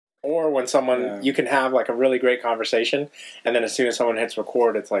Or when someone, you can have like a really great conversation, and then as soon as someone hits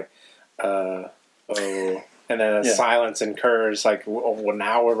record, it's like, oh, and then a silence incurs, like, well,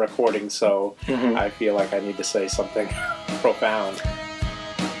 now we're recording, so I feel like I need to say something profound.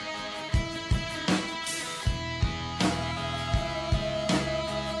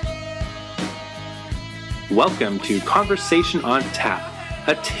 Welcome to Conversation on Tap,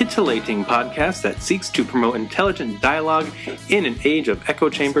 a titillating podcast that seeks to promote intelligent dialogue in an age of echo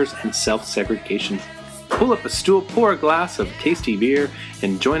chambers and self-segregation. Pull up a stool, pour a glass of tasty beer,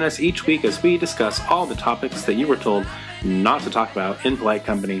 and join us each week as we discuss all the topics that you were told not to talk about in polite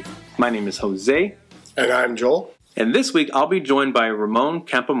company. My name is Jose. And I'm Joel. And this week I'll be joined by Ramon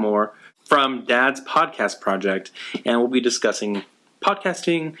Campamor from Dad's Podcast Project, and we'll be discussing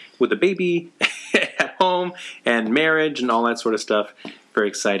podcasting with a baby at home and marriage and all that sort of stuff. Very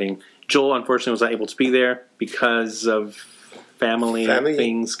exciting. Joel, unfortunately, was not able to be there because of family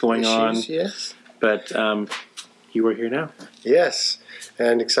things going issues, on. Yes. But you are here now. Yes,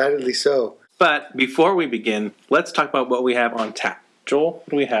 and excitedly so. But before we begin, let's talk about what we have on tap. Joel, what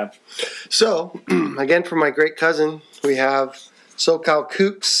do we have? So, again, from my great cousin, we have SoCal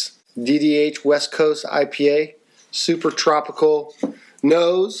Kooks DDH West Coast IPA, super tropical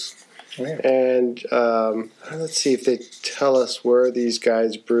nose. Yeah. And let's see if they tell us where these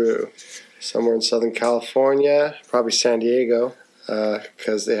guys brew. Somewhere in Southern California, probably San Diego,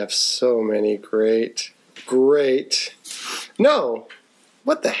 because they have so many great. No,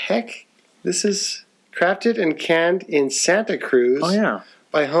 what the heck? This is crafted and canned in Santa Cruz. Oh, yeah.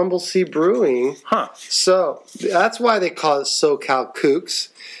 By Humble Sea Brewing. Huh. So that's why they call it SoCal Kooks,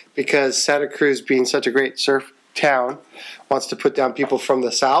 because Santa Cruz, being such a great surf town, wants to put down people from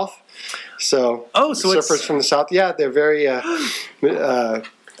the South. So surfers from the South, yeah, they're very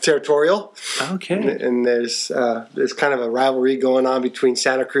territorial. Okay. And there's kind of a rivalry going on between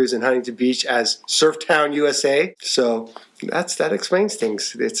Santa Cruz and Huntington Beach as Surftown, USA. So that explains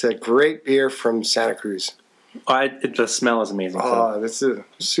things. It's a great beer from Santa Cruz. The smell is amazing. Oh, that's a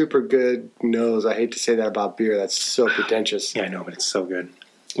super good nose. I hate to say that about beer. That's so pretentious. Yeah, I know, but it's so good.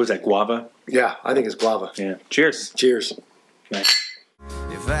 Was that guava? Yeah, I think it's guava. Yeah. Cheers. Cheers. Nice.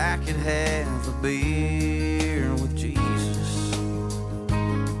 If I could have a beer with Jesus,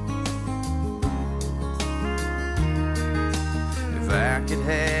 if I could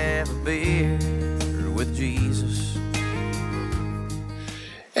have a beer with Jesus.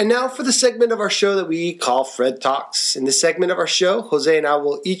 And now for the segment of our show that we call Fred Talks. In this segment of our show, Jose and I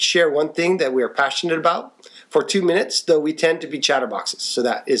will each share one thing that we are passionate about for 2 minutes, though we tend to be chatterboxes, so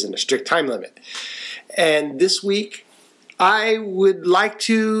that isn't a strict time limit. And this week, I would like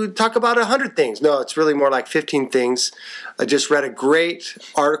to talk about 100 things. No, it's really more like 15 things. I just read a great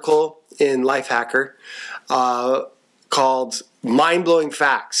article in Lifehacker called Mind-Blowing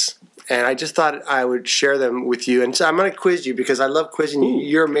Facts. And I just thought I would share them with you. And so I'm going to quiz you because I love quizzing you.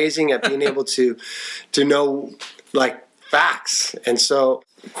 You're amazing at being able to know, like, facts. And so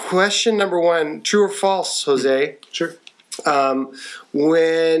question number 1, true or false, Jose? Sure.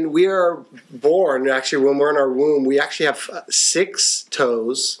 When we are born, actually when we're in our womb, we actually have 6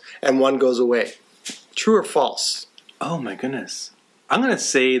 toes and 1 goes away. True or false? Oh my goodness. I'm going to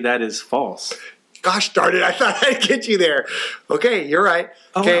say that is false. Gosh darn it, I thought I'd get you there. Okay, you're right.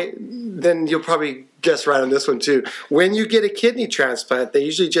 Okay, Then you'll probably guess right on this one too. When you get a kidney transplant, they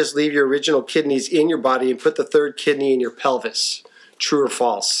usually just leave your original kidneys in your body and put the 3rd kidney in your pelvis. True or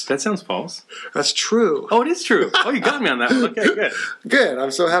false? That sounds false. That's true. Oh, it is true. Oh, you got me on that one. Okay, good. Good.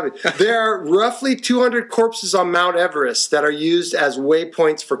 I'm so happy. There are roughly 200 corpses on Mount Everest that are used as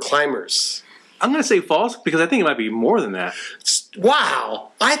waypoints for climbers. I'm going to say false because I think it might be more than that.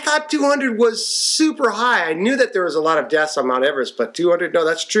 Wow. I thought 200 was super high. I knew that there was a lot of deaths on Mount Everest, but 200, no,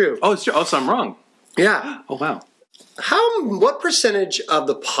 that's true. Oh, it's true. Oh, so I'm wrong. Yeah. Oh, wow. What percentage of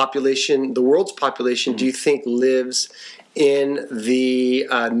the population, the world's population, do you think lives in the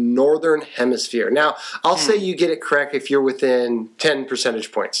northern hemisphere? Now, I'll say you get it correct if you're within 10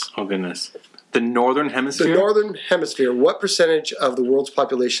 percentage points. Oh, goodness. The northern hemisphere? The northern hemisphere. What percentage of the world's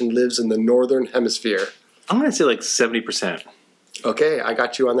population lives in the northern hemisphere? I'm going to say like 70%. Okay, I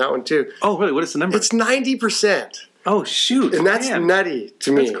got you on that one too. Oh, really? What is the number? It's 90%. Oh, shoot. And that's nutty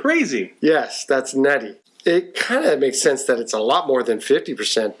to me. That's crazy. Yes, that's nutty. It kind of makes sense that it's a lot more than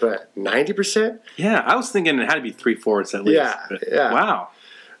 50%, but 90%? Yeah, I was thinking it had to be 3/4 at least. Yeah. Wow.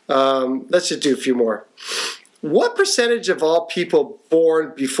 Let's just do a few more. What percentage of all people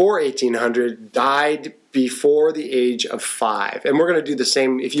born before 1800 died before the age of 5? And we're going to do the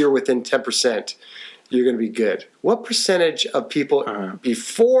same. If you're within 10%, you're going to be good. What percentage of people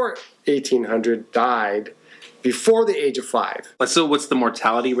before 1800 died before the age of 5. So what's the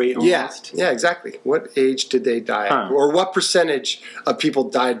mortality rate almost? Yeah, exactly. What age did they die at? Huh. Or what percentage of people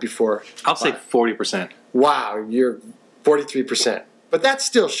died before? I'll say 40%. Wow, you're 43%. But that's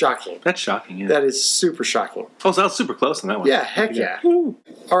still shocking. That's shocking, yeah. That is super shocking. Oh, so I was super close on that one. Yeah, heck yeah. Woo.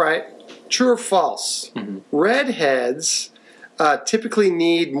 All right, true or false? Redheads typically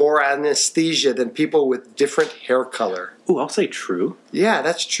need more anesthesia than people with different hair color. Ooh, I'll say true. Yeah,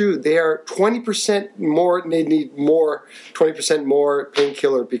 that's true. They are 20% more, they need 20% more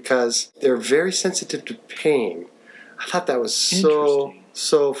painkiller because they're very sensitive to pain. I thought that was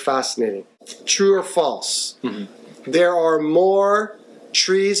so fascinating. True or false? There are more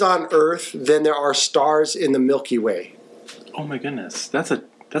trees on Earth than there are stars in the Milky Way. Oh my goodness, that's a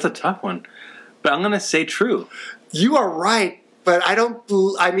tough one. But I'm gonna say true. You are right. But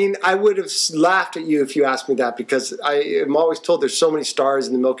I would have laughed at you if you asked me that because I am always told there's so many stars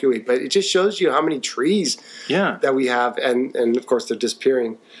in the Milky Way. But it just shows you how many trees that we have. And of course, they're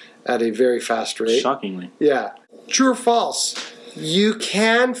disappearing at a very fast rate. Shockingly. Yeah. True or false? You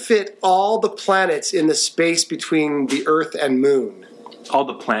can fit all the planets in the space between the Earth and Moon. All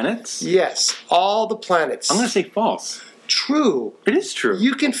the planets? Yes, all the planets. I'm going to say false. True. It is true.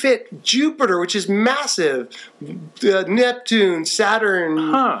 You can fit Jupiter, which is massive, Neptune, Saturn.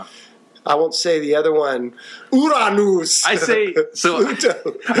 Huh. I won't say the other one. Uranus. I say so.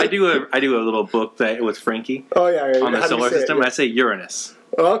 Pluto. I do a little book that with Frankie. Oh yeah, on the how do you solar say it? system. Yeah. I say Uranus.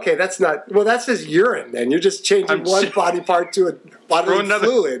 Okay, that's not. Well, that says urine. Then you're just changing one body part to a bodily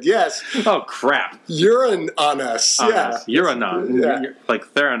fluid. Yes. Oh crap! Urine on us. Yeah. Uranon. Yeah.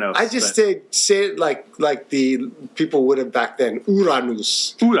 Like Theranos. I just say it like the people would have back then.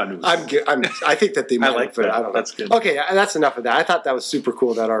 Uranus. Uranus. I think that they might like have put it. that. I don't know. That's good. Okay, that's enough of that. I thought that was super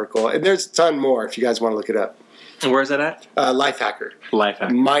cool, that article. And there's a ton more if you guys want to look it up. And where is that at? Lifehacker.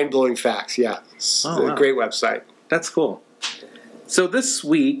 Lifehacker. Mind-blowing facts, yeah. It's a great website. That's cool. So this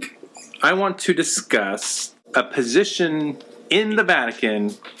week, I want to discuss a position in the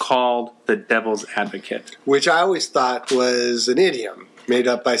Vatican called the Devil's Advocate. Which I always thought was an idiom made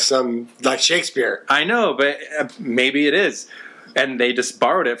up by like Shakespeare. I know, but maybe it is. And they just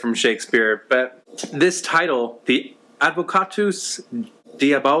borrowed it from Shakespeare. But this title, the Advocatus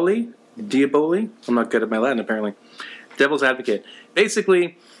Diaboli, I'm not good at my Latin apparently, Devil's Advocate.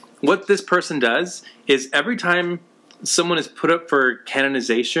 Basically, what this person does is every time someone is put up for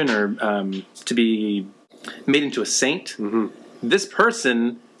canonization or to be made into a saint, this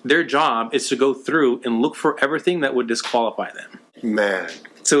person, their job is to go through and look for everything that would disqualify them. Man.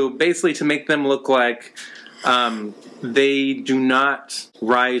 So basically to make them look like they do not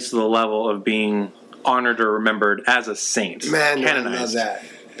rise to the level of being honored or remembered as a saint. Man, canonized. I love that.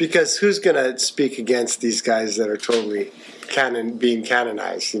 Because who's going to speak against these guys that are totally being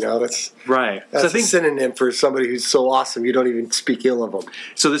canonized? You know, that's right. That's a synonym for somebody who's so awesome you don't even speak ill of them.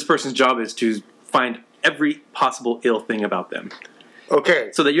 So this person's job is to find every possible ill thing about them. Okay.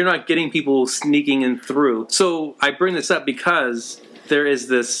 So that you're not getting people sneaking in through. So I bring this up because there is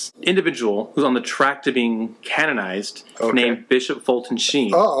this individual who's on the track to being canonized named Bishop Fulton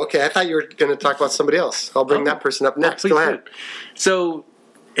Sheen. Oh, okay. I thought you were going to talk about somebody else. I'll bring that person up next. Go ahead. So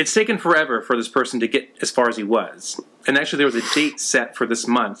it's taken forever for this person to get as far as he was. And actually there was a date set for this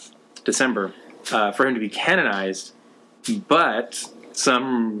month, December, for him to be canonized. But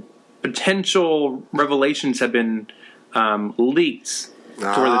some potential revelations have been leaked to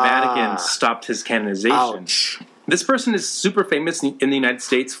where the Vatican stopped his canonization. Ouch. This person is super famous in the United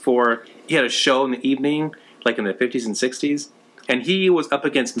States for, he had a show in the evening, like in the 50s and 60s, and he was up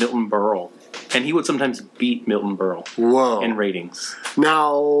against Milton Berle. And he would sometimes beat Milton Berle in ratings.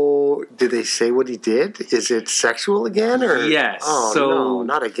 Now, did they say what he did? Is it sexual again? Or? Yes. Oh, so no,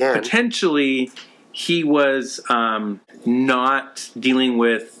 not again. Potentially, he was not dealing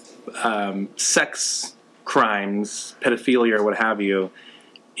with sex crimes, pedophilia, or what have you,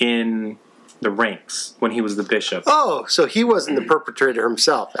 in the ranks when he was the bishop. Oh, so he wasn't the perpetrator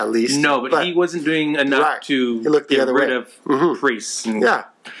himself, at least. No, but he wasn't doing enough to get rid of priests. And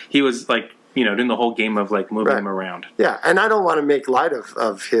he was like, doing the whole game of like moving them around. Yeah, and I don't want to make light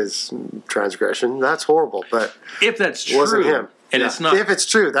of his transgression. That's horrible, but if that's true, it wasn't him. And it's not. If it's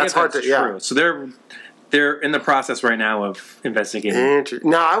true, that's hard to. Yeah. So they're in the process right now of investigating.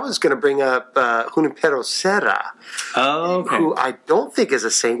 Now, I was going to bring up Junipero Serra, who I don't think is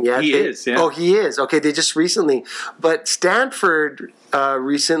a saint yet. He is, yeah. Oh, he is. Okay, they just recently. But Stanford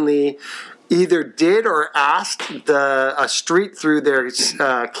recently either did or asked a street through their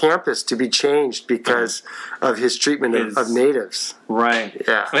campus to be changed because of his treatment of natives. Right.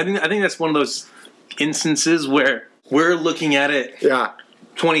 Yeah. I think that's one of those instances where we're looking at it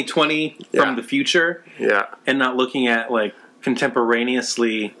 2020 from the future. Yeah. And not looking at, like,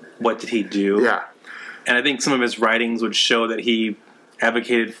 contemporaneously, what did he do? Yeah. And I think some of his writings would show that he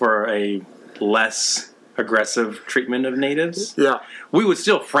advocated for a less aggressive treatment of natives. Yeah. We would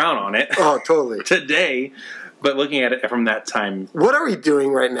still frown on it. Oh, totally. Today, but looking at it from that time. What are we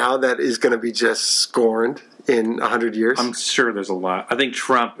doing right now that is going to be just scorned in 100 years? I'm sure there's a lot. I think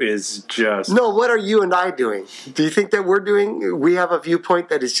Trump is just... No, what are you and I doing? Do you think that we have a viewpoint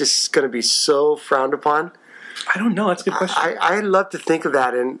that is just going to be so frowned upon? I don't know. That's a good question. I love to think of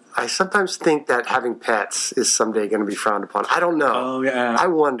that, and I sometimes think that having pets is someday going to be frowned upon. I don't know. Oh, yeah. I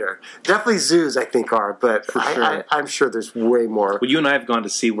wonder. Definitely zoos, I think, are, but sure. I'm sure there's way more. Well, you and I have gone to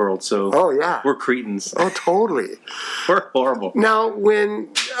SeaWorld, so oh, yeah. We're cretins. Oh, totally. We're horrible. Now, when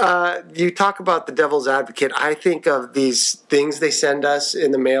you talk about the devil's advocate, I think of these things they send us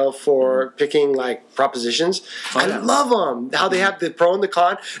in the mail for picking, like, propositions. I love them. How they have the pro and the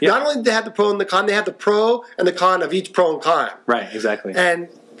con. Yeah. Not only do they have the pro and the con, they have the pro and the con of each pro and con. Right, exactly. And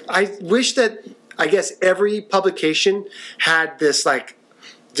I wish that, I guess, every publication had this, like,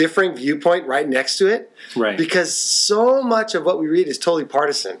 differing viewpoint right next to it. Right. Because so much of what we read is totally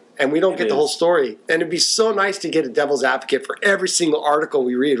partisan, and we don't get the whole story. And it'd be so nice to get a devil's advocate for every single article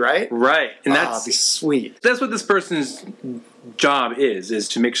we read, right? Right. And that'd be sweet. That's what this person's job is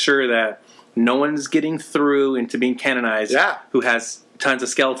to make sure that no one's getting through into being canonized who has tons of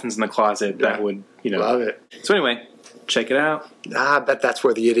skeletons in the closet that would, Love it. So anyway, check it out. I bet that's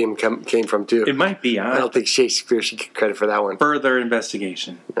where the idiom came from, too. It might be. I don't think Shakespeare should get credit for that one. Further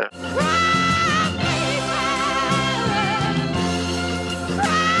investigation. Yeah.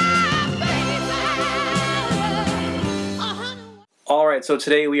 All right, so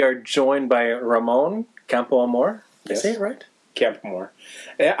today we are joined by Ramon Campo Amor. Did I say it right? Campo Amor.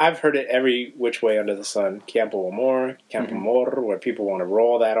 I've heard it every which way under the sun. Campo Amor, Campo Amor, where people want to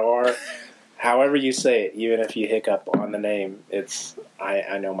roll that R. However you say it, even if you hiccup on the name,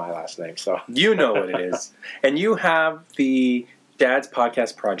 I know my last name, so. You know what it is. And you have the Dad's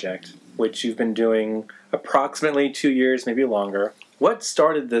Podcast Project, which you've been doing approximately 2 years, maybe longer. What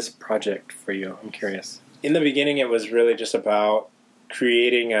started this project for you? I'm curious. In the beginning, it was really just about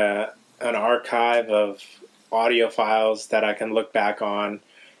creating an archive of audio files that I can look back on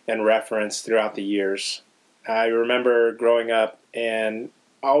and reference throughout the years. I remember growing up and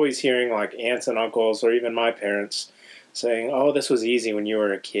always hearing, like, aunts and uncles or even my parents saying, oh, this was easy when you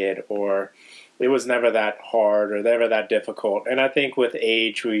were a kid, or it was never that hard or never that difficult. And I think with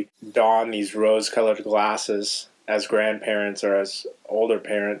age, we don these rose-colored glasses as grandparents or as older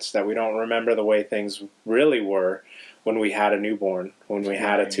parents that we don't remember the way things really were when we had a newborn, when we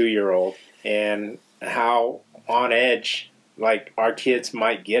had a 2-year-old, and how on edge, like, our kids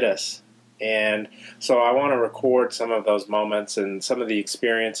might get us. And so I want to record some of those moments and some of the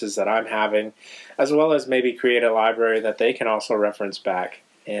experiences that I'm having, as well as maybe create a library that they can also reference back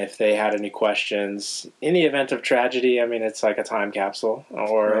if they had any questions. In the event of tragedy, I mean, it's like a time capsule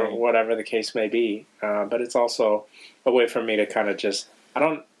or whatever the case may be. But it's also a way for me to kind of just, I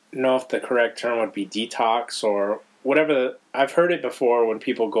don't know if the correct term would be detox or whatever. I've heard it before when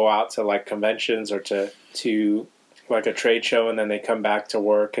people go out to, like, conventions or to like a trade show, and then they come back to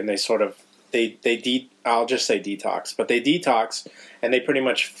work and they sort of, I'll just say detox, but they detox and they pretty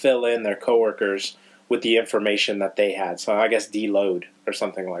much fill in their coworkers with the information that they had. So I guess deload or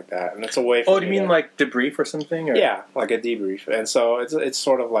something like that. And it's a way for do you mean like debrief or something? Or? Yeah, like a debrief. And so it's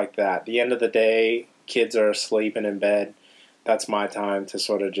sort of like that. The end of the day, kids are asleep and in bed. That's my time to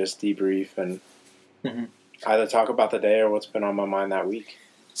sort of just debrief and either talk about the day or what's been on my mind that week.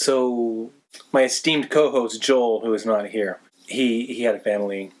 So my esteemed co-host Joel, who is not here, he had a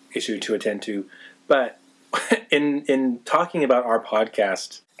family issue to attend to, but in talking about our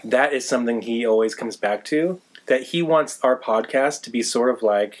podcast, that is something he always comes back to, that he wants our podcast to be sort of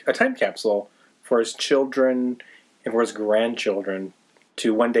like a time capsule for his children and for his grandchildren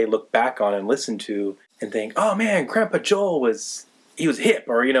to one day look back on and listen to and think, oh man, Grandpa Joel was hip,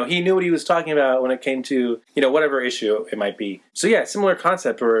 or, he knew what he was talking about when it came to, whatever issue it might be. So yeah, similar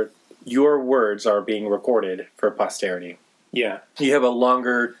concept where your words are being recorded for posterity. Yeah. You have a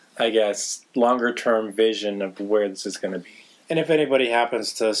longer term vision of where this is going to be. And if anybody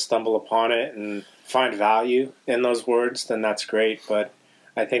happens to stumble upon it and find value in those words, then that's great. But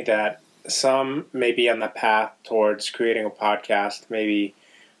I think that some may be on the path towards creating a podcast, maybe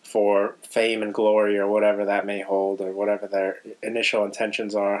for fame and glory or whatever that may hold, or whatever their initial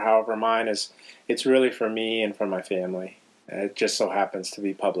intentions are. However, mine it's really for me and for my family. It just so happens to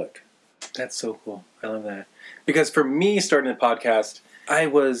be public. That's so cool. I love that. Because for me, starting the podcast, I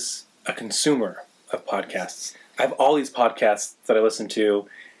was a consumer of podcasts. I have all these podcasts that I listen to,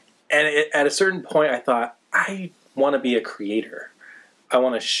 and at a certain point I thought, I want to be a creator. I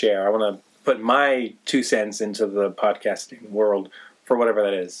want to share. I want to put my 2 cents into the podcasting world for whatever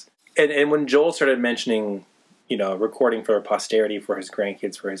that is. And when Joel started mentioning, recording for posterity, for his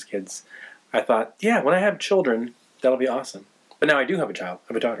grandkids, for his kids, I thought, yeah, when I have children, that'll be awesome. But now I do have a child. I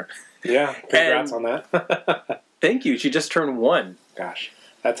have a daughter. Yeah, congrats on that. Thank you. She just turned 1. Gosh,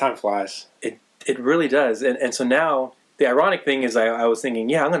 that time flies. It really does. And so now, the ironic thing is I was thinking,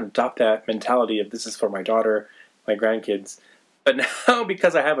 yeah, I'm going to adopt that mentality of this is for my daughter, my grandkids. But now,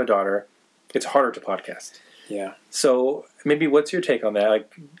 because I have a daughter, it's harder to podcast. Yeah. So maybe what's your take on that?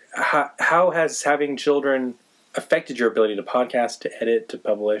 Like, how has having children affected your ability to podcast, to edit, to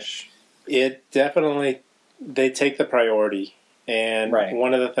publish? It definitely, they take the priority. And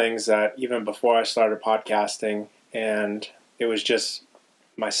one of the things that even before I started podcasting, and it was just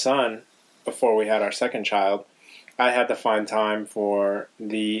my son before we had our second child, I had to find time for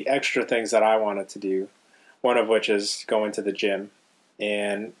the extra things that I wanted to do, one of which is going to the gym.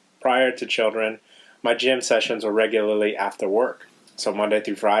 And prior to children, my gym sessions were regularly after work. So Monday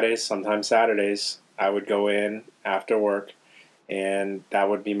through Fridays, sometimes Saturdays, I would go in after work, and that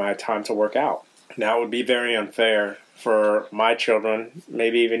would be my time to work out. Now, it would be very unfair for my children,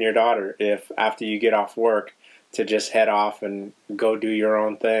 maybe even your daughter, if after you get off work to just head off and go do your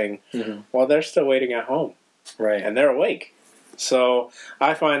own thing while they're still waiting at home. Right. And they're awake. So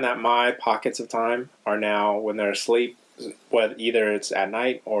I find that my pockets of time are now when they're asleep, whether either it's at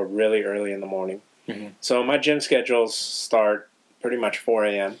night or really early in the morning. So my gym schedules start pretty much 4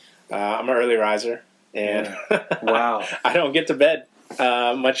 a.m. I'm an early riser, and wow, I don't get to bed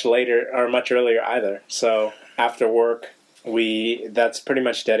much later or much earlier either. So after work, that's pretty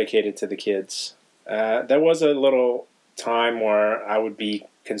much dedicated to the kids. There was a little time where I would be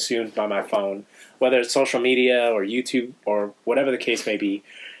consumed by my phone, whether it's social media or YouTube or whatever the case may be.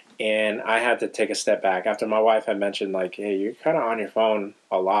 And I had to take a step back after my wife had mentioned, like, hey, you're kind of on your phone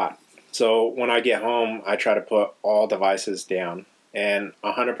a lot. So when I get home, I try to put all devices down, and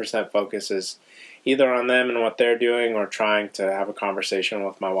 100% focus is either on them and what they're doing or trying to have a conversation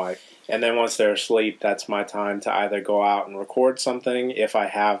with my wife. And then once they're asleep, that's my time to either go out and record something if I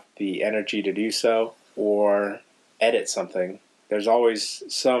have the energy to do so, or edit something. There's always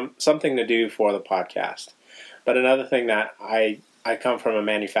something to do for the podcast. But another thing that I come from a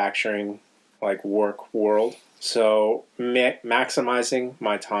manufacturing work world, so maximizing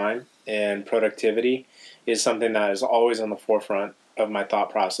my time and productivity is something that is always on the forefront of my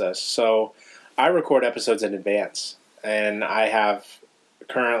thought process. So I record episodes in advance, and I have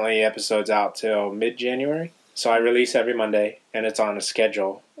currently episodes out till mid-January. So I release every Monday, and it's on a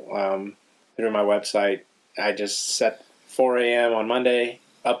schedule through my website. I just set 4 a.m. on Monday,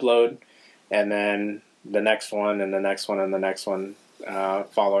 upload, and then the next one and the next one and the next one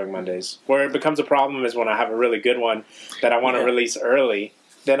following Mondays. Where it becomes a problem is when I have a really good one that I want to release early.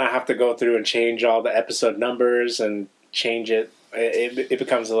 Then I have to go through and change all the episode numbers and change it. It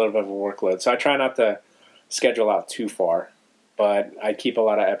becomes a little bit of a workload. So I try not to schedule out too far, but I keep a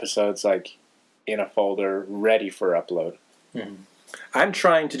lot of episodes in a folder ready for upload. I'm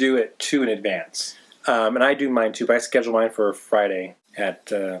trying to do it in advance. And I do mine too, but I schedule mine for Friday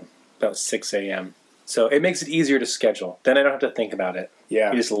at about 6 a.m. So it makes it easier to schedule. Then I don't have to think about it.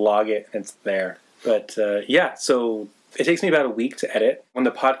 Yeah. You just log it and it's there. But so it takes me about a week to edit. When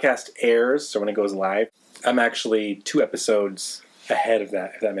the podcast airs, so when it goes live, I'm actually 2 episodes ahead of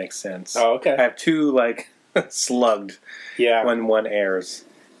that, if that makes sense. Oh, okay. I have 2 slugged when one airs,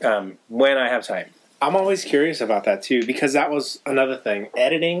 when I have time. I'm always curious about that too, because that was another thing.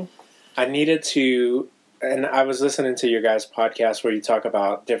 Editing, I needed to, and I was listening to your guys' podcast where you talk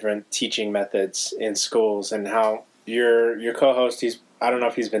about different teaching methods in schools and how your co-host, I don't know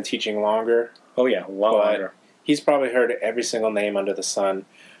if he's been teaching longer. Oh yeah, a lot longer. He's probably heard every single name under the sun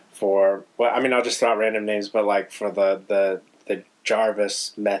for, I'll just throw out random names, but for the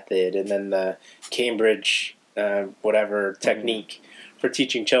Jarvis method and then the Cambridge technique for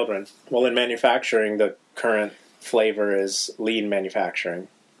teaching children. Well, in manufacturing, the current flavor is lean manufacturing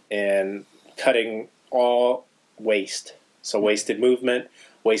and cutting all waste. So wasted movement,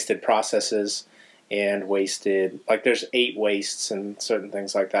 wasted processes, and wasted, there's 8 wastes and certain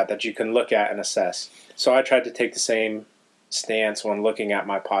things like that you can look at and assess. So I tried to take the same stance when looking at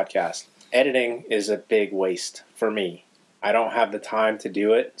my podcast. Editing is a big waste for me. I don't have the time to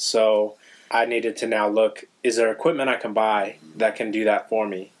do it, so I needed to now look, is there equipment I can buy that can do that for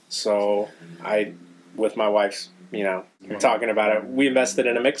me? So with my wife's, we're talking about it, we invested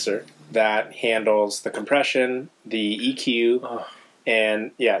in a mixer that handles the compression, the EQ,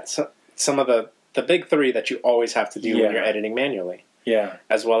 and some of the the big three that you always have to do Yeah. when you're editing manually, Yeah.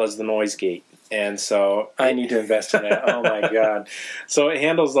 as well as the noise gate. And so I need to invest in that. Oh, my God. So it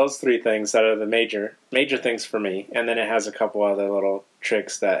handles those three things that are the major things for me, and then it has a couple other little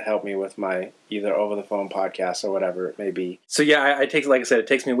tricks that help me with my either over the phone podcast or whatever it may be. So yeah, I take, like I said, it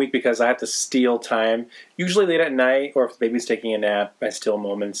takes me a week because I have to steal time, usually late at night, or if the baby's taking a nap, I steal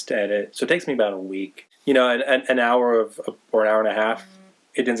moments to edit. So it takes me about a week. You know, an hour or an hour and a half,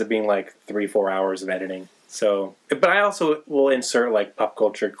 it ends up being like 3-4 hours of editing. So, but I also will insert like pop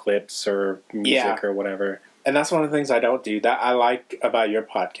culture clips or music or whatever. And that's one of the things I don't do that I like about your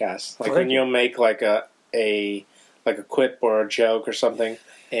podcast. Like when you'll make like a quip or a joke or something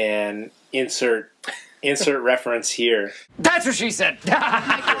and insert reference here. That's what she said.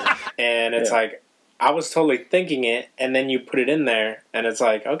 And it's like, I was totally thinking it, and then you put it in there, and it's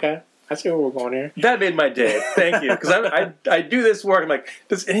like, okay, I see where we're going here. That made my day. Thank you. Because I do this work. I'm like,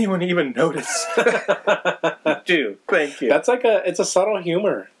 does anyone even notice? Do. Thank you. That's like it's a subtle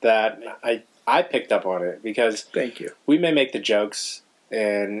humor that I picked up on it because thank you. We may make the jokes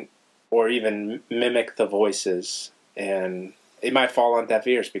or even mimic the voices, and it might fall on deaf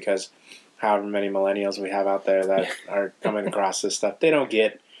ears because however many millennials we have out there that are coming across this stuff, they don't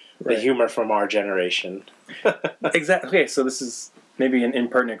get the humor from our generation. Exactly. Okay, so this is maybe an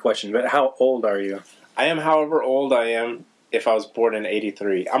impertinent question, but how old are you? I am however old I am if I was born in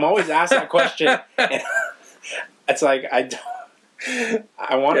 83. I'm always asked that question. And it's like,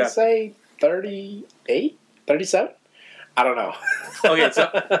 I want to say 38, 37? I don't know. Okay,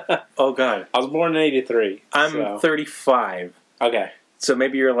 so, oh God. I was born in 83. I'm 35. Okay. So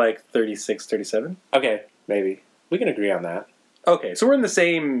maybe you're like 36, 37? Okay, maybe. We can agree on that. Okay, so we're in the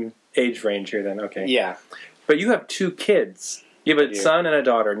same age range here then, okay. Yeah. But you have 2 kids. You have a son and a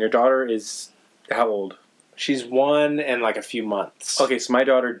daughter, and your daughter is how old? She's 1 and like a few months. Okay, so my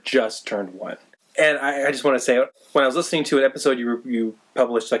daughter just turned 1. And I just want to say, when I was listening to an episode you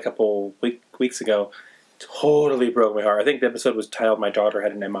published a couple weeks ago, totally broke my heart. I think the episode was titled "My Daughter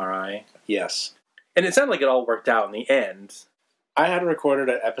Had an MRI." Yes. And it sounded like it all worked out in the end. I had recorded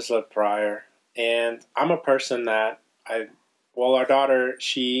an episode prior, and I'm a person that our daughter,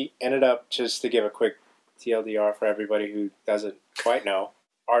 she ended up, just to give a quick TLDR for everybody who doesn't quite know,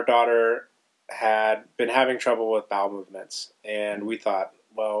 our daughter had been having trouble with bowel movements, and we thought,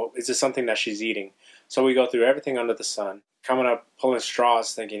 well, is this something that she's eating? So we go through everything under the sun, coming up, pulling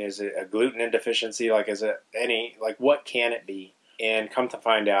straws, thinking, is it a gluten deficiency? Like, is it what can it be? And come to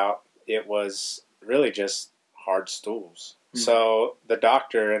find out, it was really just hard stools. Mm-hmm. So the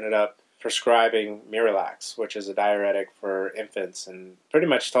doctor ended up prescribing Miralax, which is a diuretic for infants, and pretty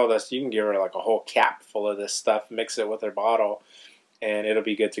much told us you can give her like a whole cap full of this stuff, mix it with her bottle, and it'll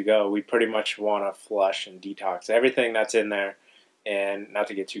be good to go. We pretty much want to flush and detox everything that's in there, and not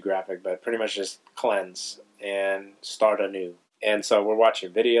to get too graphic, but pretty much just cleanse and start anew. And so we're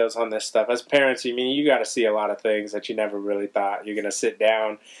watching videos on this stuff. As parents, you got to see a lot of things that you never really thought you're going to sit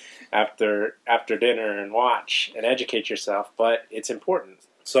down after dinner and watch and educate yourself, but it's important.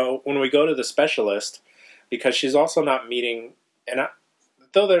 So when we go to the specialist, because she's also not meeting, and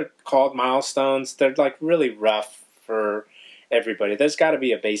though they're called milestones, they're like really rough for everybody. There's got to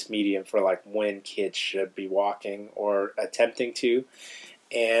be a base medium for like when kids should be walking or attempting to.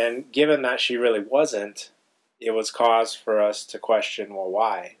 And given that she really wasn't, it was cause for us to question, well,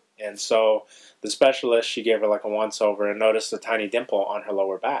 why? And so the specialist, she gave her like a once over and noticed a tiny dimple on her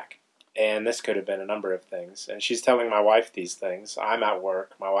lower back. And this could have been a number of things. And she's telling my wife these things. I'm at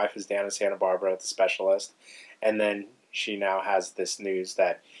work. My wife is down in Santa Barbara at the specialist. And then she now has this news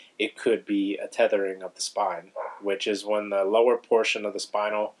that it could be a tethering of the spine, which is when the lower portion of the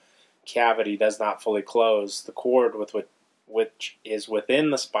spinal cavity does not fully close. The cord which is within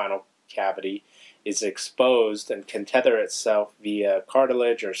the spinal cavity is exposed and can tether itself via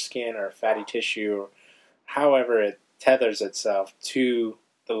cartilage or skin or fatty tissue, or however it tethers itself to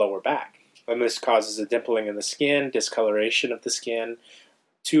the lower back. And this causes a dimpling in the skin, discoloration of the skin,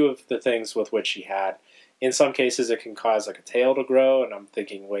 2 of the things with which she had. In some cases, it can cause like a tail to grow, and I'm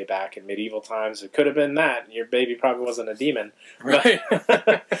thinking way back in medieval times, it could have been that. Your baby probably wasn't a demon. Right.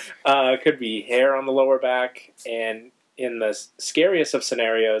 It could be hair on the lower back, and in the scariest of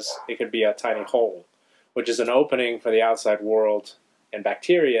scenarios, it could be a tiny hole, which is an opening for the outside world and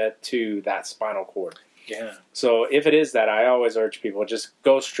bacteria to that spinal cord. Yeah. So if it is that, I always urge people, just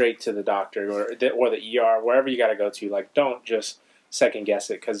go straight to the doctor or the ER, wherever you got to go to. Like, don't just second guess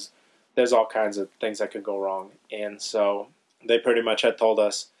it, because there's all kinds of things that could go wrong. And so they pretty much had told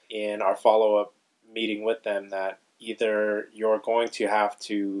us in our follow-up meeting with them that either you're going to have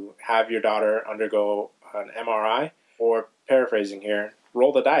your daughter undergo an MRI, or, paraphrasing here,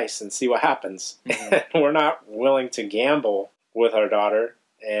 roll the dice and see what happens. Mm-hmm. We're not willing to gamble with our daughter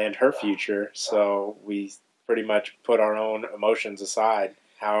and her future, so we pretty much put our own emotions aside,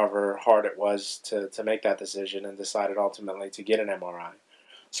 however hard it was to make that decision, and decided ultimately to get an MRI.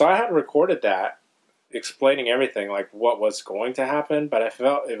 So I had recorded that, explaining everything, like what was going to happen, but I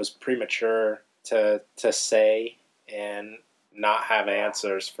felt it was premature to say and not have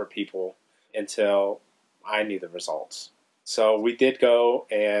answers for people until I knew the results. So we did go,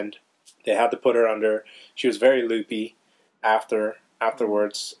 and they had to put her under. She was very loopy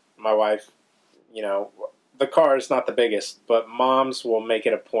afterwards. My wife, you know, the car is not the biggest, but moms will make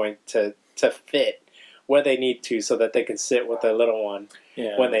it a point to fit where they need to so that they can sit with their little one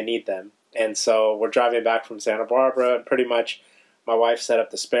when they need them. And so we're driving back from Santa Barbara, and pretty much my wife set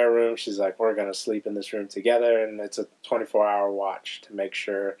up the spare room. She's like, we're going to sleep in this room together, and it's a 24-hour watch to make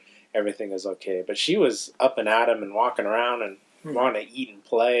sure everything is okay. But she was up and at 'em and walking around and wanting to eat and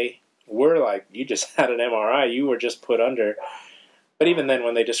play. We're like, you just had an MRI. You were just put under. But even then,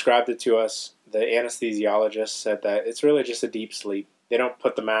 when they described it to us, the anesthesiologist said that it's really just a deep sleep. They don't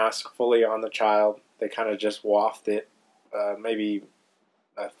put the mask fully on the child. They kind of just waft it, maybe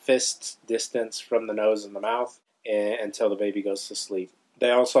a fist distance from the nose and the mouth until the baby goes to sleep. They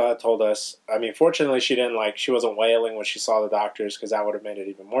also had told us, I mean, fortunately she wasn't wailing when she saw the doctors, because that would have made it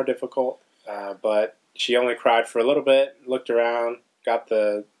even more difficult. But she only cried for a little bit, looked around, got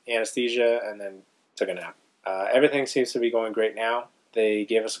the anesthesia, and then took a nap. Everything seems to be going great now. They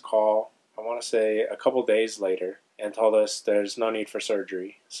gave us a call, I want to say a couple days later, and told us there's no need for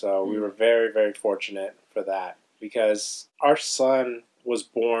surgery. So we were very, very fortunate for that, because our son was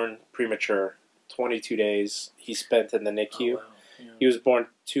born premature. 22 days he spent in the NICU. Oh, wow. Yeah. He was born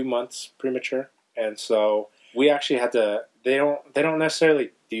 2 months premature, and so we actually had to. They don't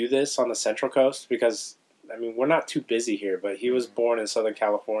necessarily do this on the Central Coast, because I mean we're not too busy here. But he was born in Southern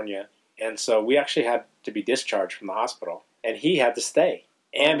California, and so we actually had to be discharged from the hospital, and he had to stay.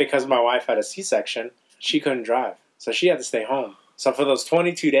 And because my wife had a C-section, she couldn't drive, so she had to stay home. So for those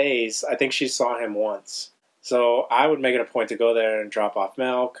 22 days, I think she saw him once. So I would make it a point to go there and drop off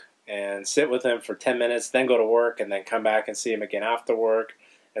milk and sit with him for 10 minutes, then go to work, and then come back and see him again after work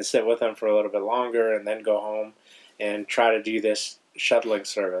and sit with him for a little bit longer, and then go home and try to do this shuttling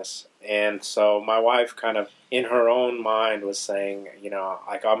service. And so my wife kind of, in her own mind, was saying, you know,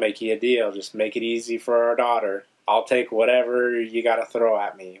 like, I'll make you a deal. Just make it easy for our daughter. I'll take whatever you got to throw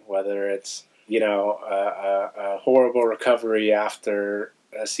at me, whether it's, you know, a horrible recovery after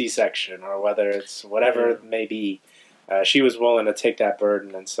a C-section, or whether it's whatever it may be. She was willing to take that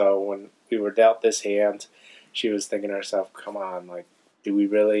burden. And so when we were dealt this hand, she was thinking to herself, come on, like, do we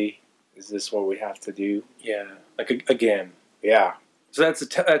really, is this what we have to do? Yeah, like, again. Yeah. So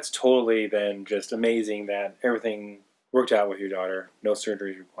that's totally then just amazing that everything worked out with your daughter. No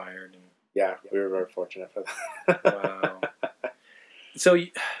surgery required. And yeah, we were very fortunate for that. Wow. So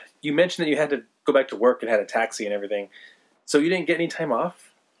you mentioned that you had to go back to work and had a taxi and everything. So you didn't get any time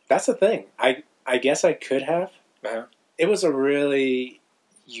off? That's the thing. I guess I could have. Uh-huh. It was a really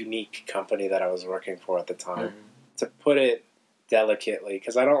unique company that I was working for at the time. Mm-hmm. To put it delicately,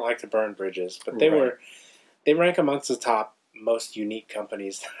 because I don't like to burn bridges, but they rank amongst the top most unique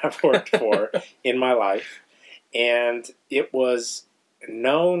companies that I've worked for in my life. And it was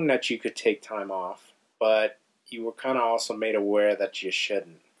known that you could take time off, but you were kind of also made aware that you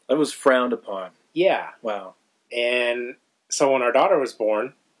shouldn't. It was frowned upon. Yeah. Wow. And so when our daughter was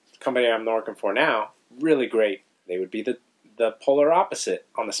born, the company I'm working for now, really great. They would be the polar opposite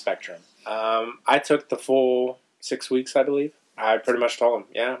on the spectrum. I took the full 6 weeks, I believe. I pretty much told them,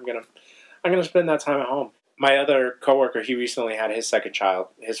 yeah, I'm gonna spend that time at home. My other coworker, he recently had his second child.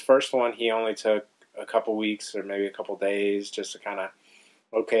 His first one, he only took a couple weeks or maybe a couple days just to kind of,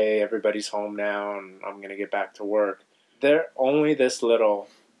 okay, everybody's home now and I'm going to get back to work. They're only this little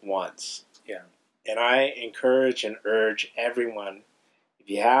once. Yeah. And I encourage and urge everyone, if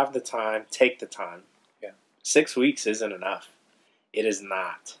you have the time, take the time. Yeah. 6 weeks isn't enough. It is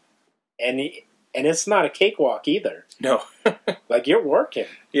not. And it's not a cakewalk either. No. Like, you're working.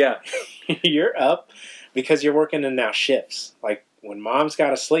 Yeah. You're up because you're working in now shifts. Like, when mom's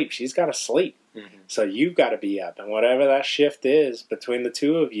got to sleep, she's got to sleep. Mm-hmm. So you've got to be up. And whatever that shift is between the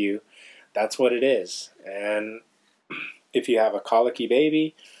two of you, that's what it is. And if you have a colicky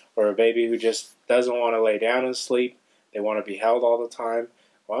baby or a baby who just doesn't want to lay down and sleep, they want to be held all the time,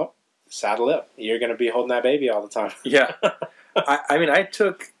 well, saddle up. You're going to be holding that baby all the time. Yeah. I'm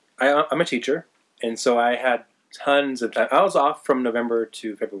a teacher, and so I had tons of time. I was off from November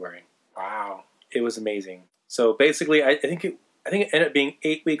to February. Wow. It was amazing. So basically, I think it ended up being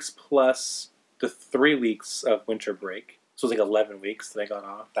 8 weeks plus the 3 weeks of winter break. So it was like 11 weeks that I got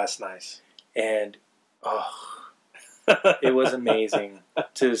off. That's nice. And, it was amazing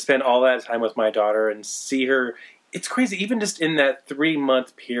to spend all that time with my daughter and see her. It's crazy, even just in that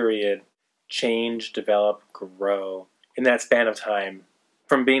 3-month period, change, develop, grow in that span of time.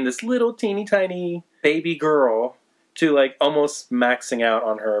 From being this little teeny tiny baby girl to like almost maxing out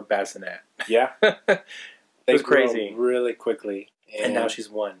on her bassinet. Yeah. It was crazy. Really quickly. And now she's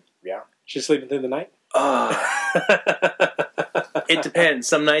 1. Yeah. She's sleeping through the night? It depends.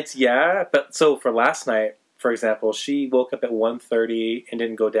 Some nights, yeah. But so for last night, for example, she woke up at 1:30 and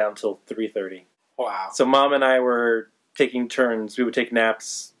didn't go down till 3:30. Wow. So Mom and I were taking turns. We would take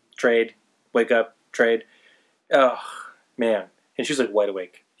naps, trade, wake up, trade. Oh, man. And she was like wide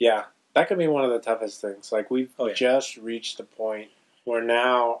awake. Yeah. That could be one of the toughest things. Like, we've Oh, yeah. just reached the point where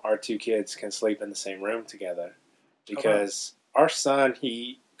now our 2 kids can sleep in the same room together. Because our son,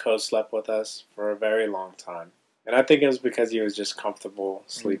 he co-slept with us for a very long time. And I think it was because he was just comfortable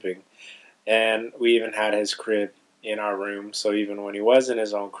sleeping. And we even had his crib in our room. So even when he was in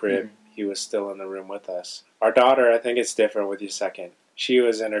his own crib, he was still in the room with us. Our daughter, I think it's different with your second. She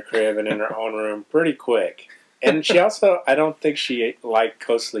was in her crib and in her own room pretty quick. And she also, I don't think she liked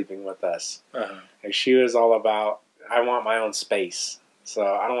co-sleeping with us. Like, she was all about, I want my own space. So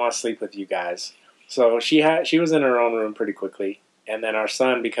I don't want to sleep with you guys. So she was in her own room pretty quickly. And then our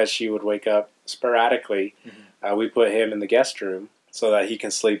son, because she would wake up sporadically, we put him in the guest room so that he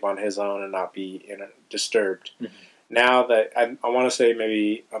can sleep on his own and not be disturbed. Now that I want to say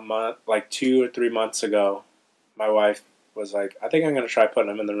maybe a month, like 2 or 3 months ago, my wife was like, I think I'm going to try putting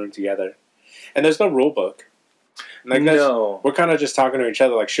them in the room together. And there's no rule book. Like, No. we're kind of just talking to each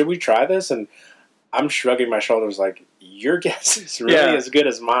other like, should we try this? And I'm shrugging my shoulders like, your guess is really as good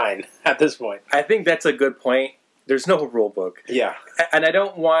as mine at this point. I think that's a good point. There's no rule book. Yeah. And I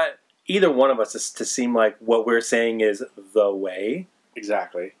don't want either one of us to seem like what we're saying is the way.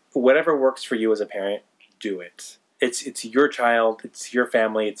 Exactly. Whatever works for you as a parent, do it. It's your child, it's your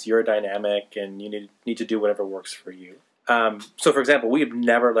family, it's your dynamic, and you need to do whatever works for you. So, for example, we have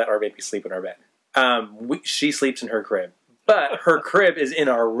never let our baby sleep in our bed. She sleeps in her crib, but her crib is in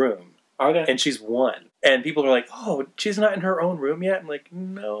our room. Okay. And she's 1. And people are like, oh, she's not in her own room yet? I'm like,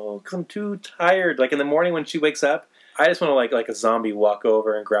 no, because I'm too tired. Like, in the morning when she wakes up, I just want to, like a zombie, walk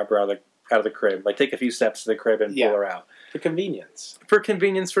over and grab her out of the crib. Like, take a few steps to the crib and pull her out. For convenience. For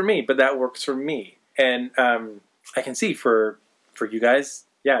convenience for me, but that works for me. And I can see for you guys,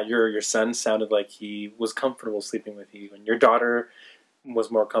 yeah, your son sounded like he was comfortable sleeping with you. And your daughter was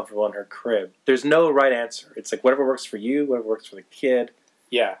more comfortable in her crib. There's no right answer. It's like whatever works for you, whatever works for the kid.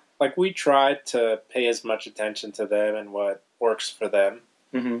 Yeah. Like, we try to pay as much attention to them and what works for them.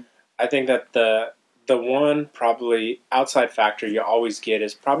 I think that the one probably outside factor you always get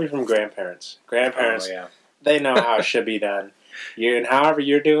is probably from grandparents. Grandparents, they know how it should be done. And however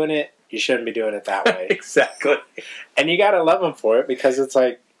you're doing it, you shouldn't be doing it that way. Exactly. And you got to love them for it, because it's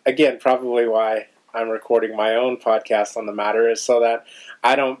like, again, probably why I'm recording my own podcast on the matter is so that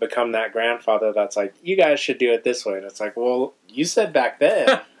I don't become that grandfather that's like, you guys should do it this way. And it's like, well, you said back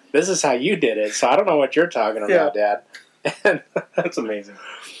then, this is how you did it, so I don't know what you're talking about, Dad. That's amazing.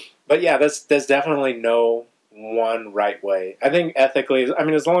 But yeah, there's definitely no one right way. I think ethically, I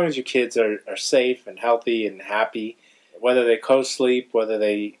mean, as long as your kids are safe and healthy and happy, whether they co-sleep, whether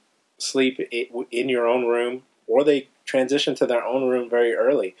they sleep in your own room, or they transition to their own room very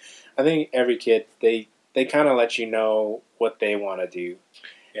early, I think every kid, they kind of let you know what they want to do.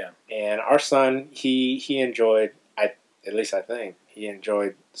 Yeah. And our son, he enjoyed, at least I think, he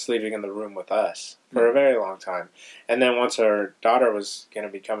enjoyed sleeping in the room with us for a very long time. And then once our daughter was going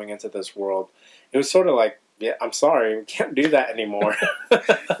to be coming into this world, it was sort of like, yeah, I'm sorry, we can't do that anymore.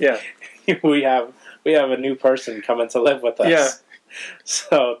 Yeah. we have a new person coming to live with us. Yeah.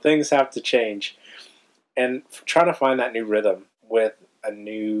 So things have to change. And trying to find that new rhythm with a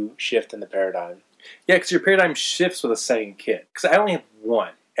new shift in the paradigm. Yeah, because your paradigm shifts with a second kid. Because I only have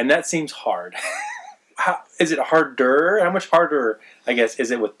 1, and that seems hard. Is it harder? How much harder, I guess, is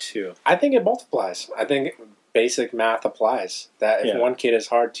it with 2? I think it multiplies. I think basic math applies. That if 1 kid is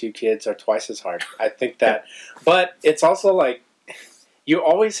hard, 2 kids are twice as hard. I think that. But it's also like, you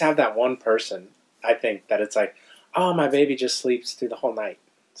always have that one person, I think, that it's like, oh, my baby just sleeps through the whole night.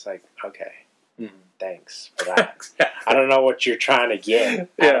 It's like, okay, thanks for that. I don't know what you're trying to get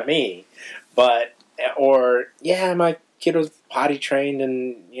out of me. But, or, yeah, my kid was potty trained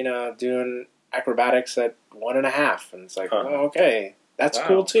and, doing acrobatics at 1.5, and it's like, oh, okay, that's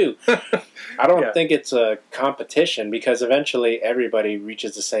cool too. I don't think it's a competition, because eventually everybody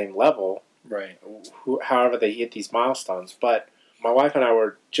reaches the same level, right? However they hit these milestones. But my wife and I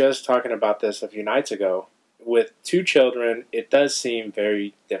were just talking about this a few nights ago. with 2 children, it does seem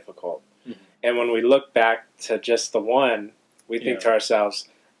very difficult. Mm-hmm. And when we look back to just the one, we think to ourselves,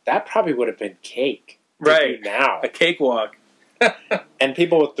 that probably would have been cake to do now. A cakewalk. And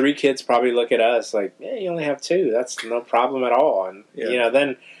people with 3 kids probably look at us like, yeah, you only have 2. That's no problem at all. And,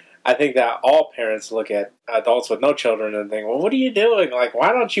 then I think that all parents look at adults with no children and think, well, what are you doing? Like,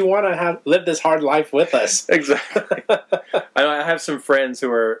 why don't you want to live this hard life with us? Exactly. I have some friends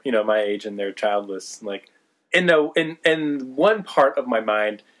who are, my age and they're childless. Like, in one part of my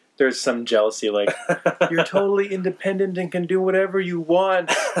mind, there's some jealousy, like, you're totally independent and can do whatever you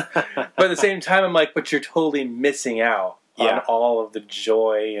want. But at the same time, I'm like, but you're totally missing out on all of the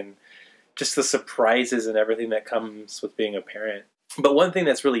joy and just the surprises and everything that comes with being a parent. But one thing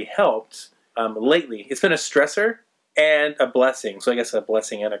that's really helped lately, it's been a stressor and a blessing, so I guess a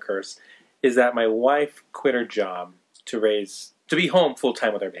blessing and a curse, is that my wife quit her job to be home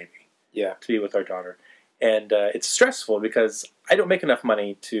full-time with our baby. Yeah. To be with our daughter. And it's stressful because I don't make enough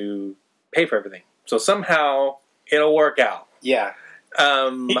money to pay for everything. So somehow it'll work out. Yeah.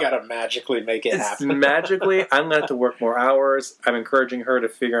 You gotta magically make it happen. Magically, I'm gonna have to work more hours. I'm encouraging her to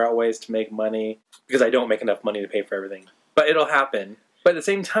figure out ways to make money because I don't make enough money to pay for everything. But it'll happen. But at the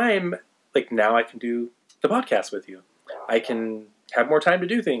same time, like now I can do the podcast with you. I can have more time to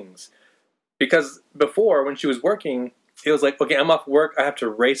do things. Because before, when she was working, it was like, okay, I'm off work. I have to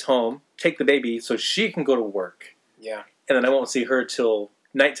race home, take the baby so she can go to work. Yeah. And then I won't see her till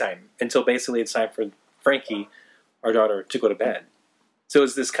nighttime, until basically it's time for Frankie, our daughter, to go to bed. So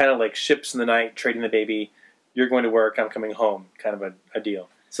it's this kind of like ships in the night, trading the baby. You're going to work, I'm coming home, kind of a deal.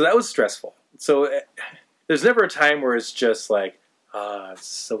 So that was stressful. So there's never a time where it's just like, it's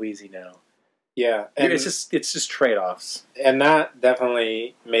so easy now. Yeah. And it's just trade-offs. And that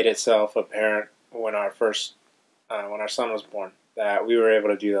definitely made itself apparent when our son was born, that we were able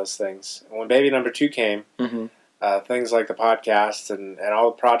to do those things. And when baby number 2 came, things like the podcast and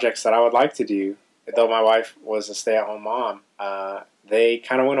all the projects that I would like to do, though my wife was a stay-at-home mom, they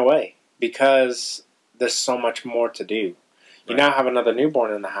kind of went away because there's so much more to do. You now have another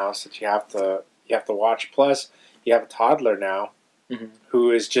newborn in the house that you have to watch. Plus, you have a toddler now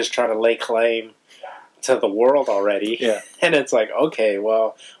who is just trying to lay claim to the world already. Yeah. And it's like, okay,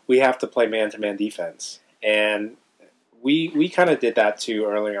 well, we have to play man-to-man defense. And we kind of did that too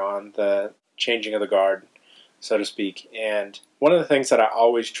early on, the changing of the guard, so to speak. And one of the things that I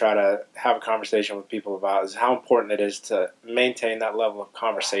always try to have a conversation with people about is how important it is to maintain that level of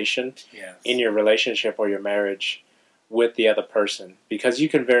conversation in your relationship or your marriage with the other person. Because you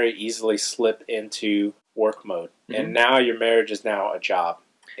can very easily slip into work mode. And now your marriage is now a job.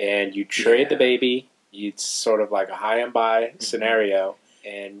 And you trade the baby. It's sort of like a high and by scenario.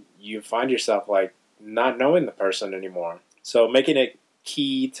 And you find yourself like not knowing the person anymore. So making it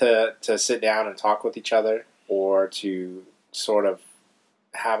key to sit down and talk with each other, or to sort of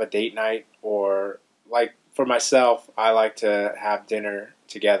have a date night, or like for myself, I like to have dinner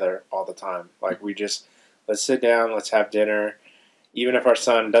together all the time. Like let's sit down, let's have dinner. Even if our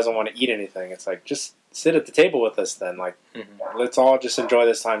son doesn't want to eat anything, it's like, just sit at the table with us then. Like, let's all just enjoy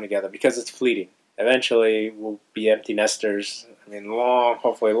this time together, because it's fleeting. Eventually, we'll be empty nesters. I mean,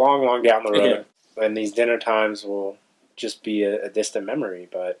 hopefully long down the road. And these dinner times will just be a distant memory.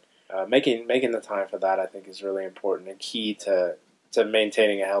 But making the time for that, I think, is really important and key to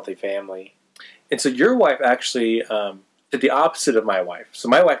maintaining a healthy family. And so your wife actually did the opposite of my wife. So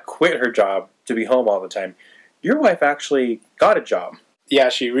my wife quit her job to be home all the time. Your wife actually got a job. Yeah,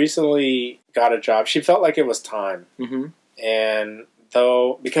 she recently got a job. She felt like it was time. And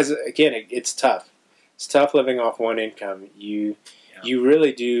though, because again, it's tough. It's tough living off one income. You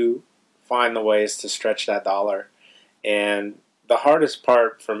really do find the ways to stretch that dollar. And the hardest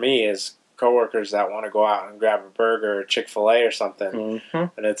part for me is coworkers that want to go out and grab a burger or Chick-fil-A or something.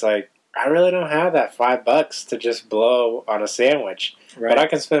 And it's like, I really don't have that $5 to just blow on a sandwich. But I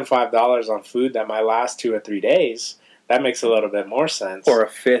can spend $5 on food that might last 2 or 3 days. That makes a little bit more sense. Or a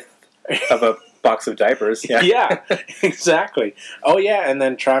fifth of a box of diapers. Yeah, exactly. Oh, yeah, and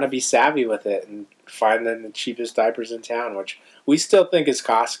then trying to be savvy with it and find the cheapest diapers in town, which we still think is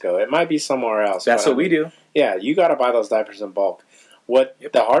Costco. It might be somewhere else. That's what we do. Yeah, you got to buy those diapers in bulk. What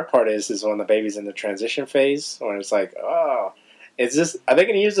the hard part is when the baby's in the transition phase, when it's like, oh, are they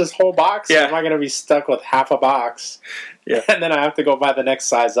going to use this whole box? Yeah. Or am I going to be stuck with half a box? Yeah. And then I have to go buy the next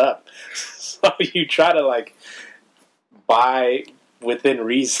size up. So you try to, like, buy within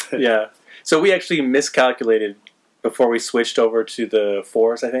reason. Yeah. So we actually miscalculated before we switched over to the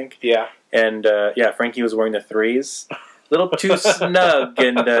 4s, I think. Yeah. And, Frankie was wearing the 3s. A little too snug,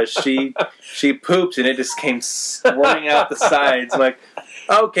 and she pooped, and it just came swirling out the sides. I'm like,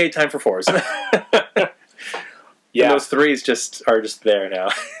 okay, time for 4s. Yeah. And those 3s are just there now,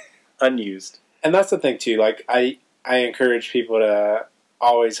 unused. And that's the thing too. Like I encourage people to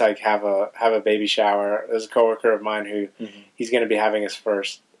always like have a baby shower. There's a coworker of mine who he's going to be having his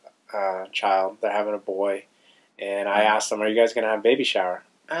first child. They're having a boy, and I asked them, "Are you guys going to have a baby shower?"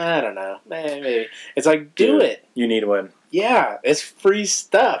 I don't know. Maybe. It's like, do it. You need one. Yeah, it's free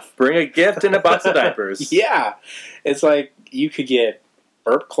stuff. Bring a gift and a box of diapers. Yeah, it's like you could get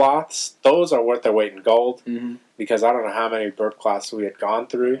burp cloths. Those are worth their weight in gold because I don't know how many burp cloths we had gone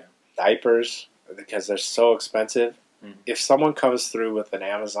through. Diapers, because they're so expensive. If someone comes through with an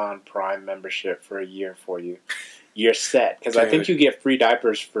Amazon Prime membership for a year for you, you're set. Because I think you get free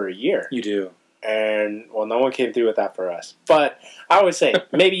diapers for a year. You do. And, well, no one came through with that for us. But I always say,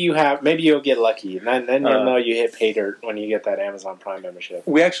 maybe you'll get lucky. And then you'll know you hit pay dirt when you get that Amazon Prime membership.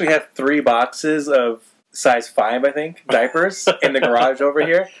 We actually have 3 boxes of size 5, I think, diapers in the garage over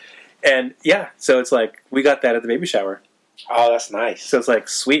here. And, yeah, so it's like, we got that at the baby shower. Oh, that's nice. So it's like,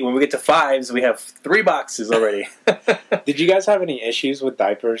 sweet, when we get to 5s, we have 3 boxes already. Did you guys have any issues with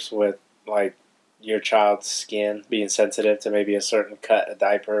diapers with, like, your child's skin being sensitive to maybe a certain cut of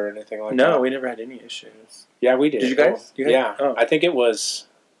diaper or anything like that? No, we never had any issues. Yeah, we did. Did you guys? Yeah. Oh. I think it was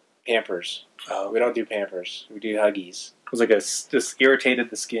Pampers. Oh. We don't do Pampers. We do Huggies. It was like just irritated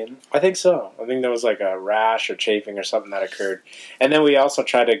the skin. I think so. I think there was like a rash or chafing or something that occurred. And then we also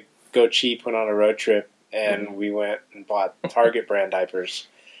tried to go cheap, went on a road trip, and we went and bought Target brand diapers.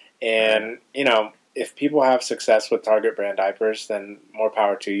 And, you know, if people have success with Target brand diapers, then more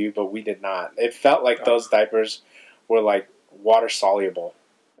power to you, but we did not. It felt like those diapers were like water soluble.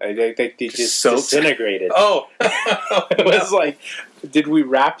 They just disintegrated. Oh. It was like, did we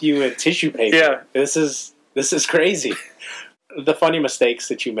wrap you in tissue paper? Yeah. This is crazy. The funny mistakes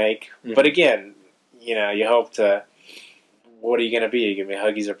that you make. But again, you know, you hope to, what are you going to be? Are you going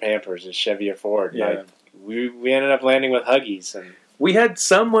to be Huggies or Pampers? Is Chevy or Ford? Yeah. Like, we ended up landing with Huggies. And we had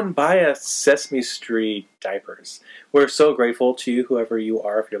someone buy us Sesame Street diapers. We're so grateful to you, whoever you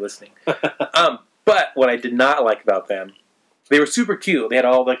are, if you're listening. But what I did not like about them, they were super cute. They had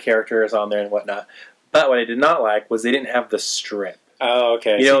all the characters on there and whatnot. But what I did not like was they didn't have the strip. Oh,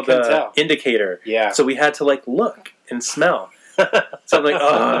 okay. You so know, you couldn't the tell. indicator. Yeah. So we had to, like, look and smell. So I'm like,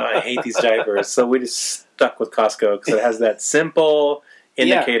 oh, I hate these diapers. So we just stuck with Costco because it has that simple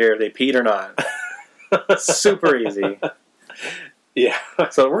indicator if they peed or not. Super easy. Yeah.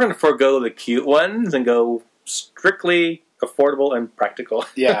 So we're going to forego the cute ones and go strictly affordable and practical.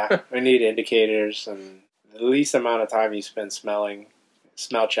 Yeah. We need indicators, and the least amount of time you spend smell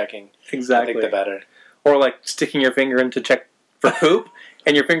checking, Exactly. I think the better. Or like sticking your finger in to check for poop,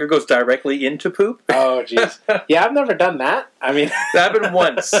 and your finger goes directly into poop. Oh, jeez. Yeah, I've never done that. I mean, That happened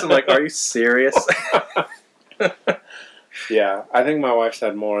once. I'm like, are you serious? yeah, I think my wife's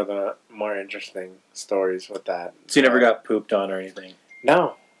had more interesting stories with that. So you never got pooped on or anything?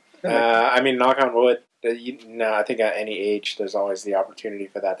 No. I mean, knock on wood. No, I think at any age there's always the opportunity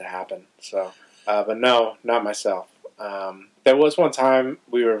for that to happen. So, but no, not myself. There was one time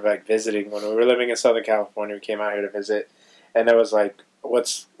we were like visiting when we were living in Southern California. We came out here to visit, and there was like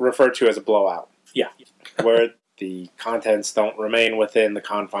what's referred to as a blowout. Yeah. Where the contents don't remain within the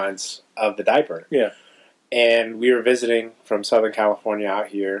confines of the diaper. Yeah. And we were visiting from Southern California out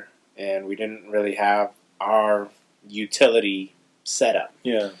here, and we didn't really have our utility setup.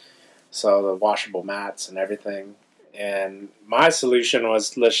 Yeah. So the washable mats and everything. And my solution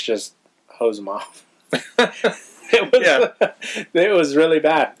was, let's just hose them off. It was really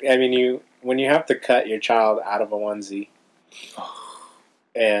bad. I mean, when you have to cut your child out of a onesie,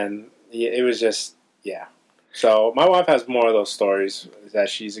 and it was just, yeah. So my wife has more of those stories that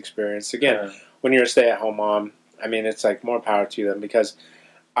she's experienced. Again, when you're a stay-at-home mom, I mean, it's like more power to them, because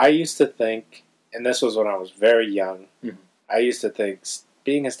I used to think, and this was when I was very young, I used to think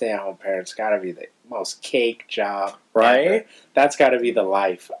being a stay-at-home parent's got to be the most cake job, right? Ever. That's got to be the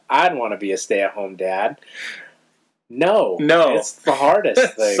life. I'd want to be a stay-at-home dad. No, it's the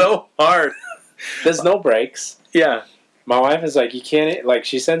hardest thing. So hard. There's no breaks. Yeah. My wife is like, you can't, like,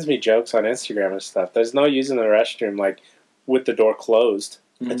 she sends me jokes on Instagram and stuff. There's no using the restroom, like, with the door closed.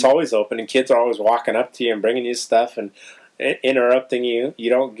 It's always open, and kids are always walking up to you and bringing you stuff and interrupting you. You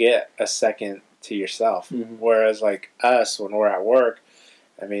don't get a second to yourself. Whereas, like, us, when we're at work,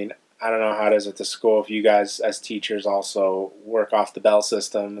 I mean, I don't know how it is at the school. If you guys, as teachers, also work off the bell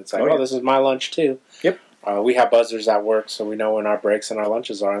system, it's like, this is my lunch, too. Yep. We have buzzers at work, so we know when our breaks and our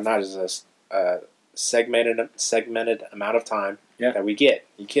lunches are, and that is a segmented amount of time that we get.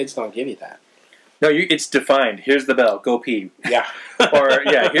 You kids don't give you that. No, it's defined. Here's the bell. Go pee. Yeah. Or,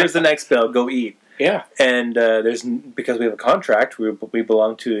 here's the next bell. Go eat. Yeah. And because we have a contract, we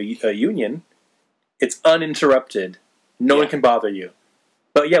belong to a union, It's uninterrupted. No one can bother you.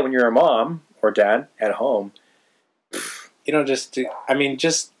 But yeah, when you're a mom or dad at home,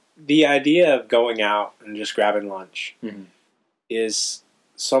 just the idea of going out and just grabbing lunch is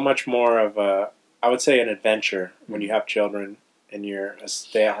so much more of I would say an adventure when you have children and you're a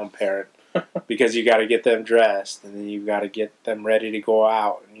stay-at-home parent, because you got to get them dressed, and then you've got to get them ready to go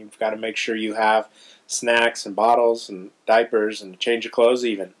out, and you've got to make sure you have snacks and bottles and diapers and change of clothes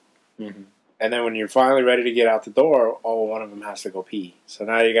even. Mm-hmm. And then when you're finally ready to get out the door, one of them has to go pee. So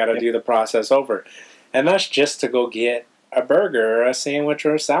now you got to do the process over. And that's just to go get a burger or a sandwich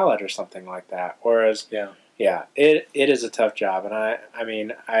or a salad or something like that. Whereas, it is a tough job. And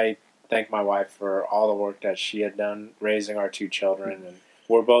I thank my wife for all the work that she had done raising our two children. And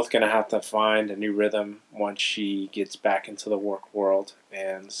we're both going to have to find a new rhythm once she gets back into the work world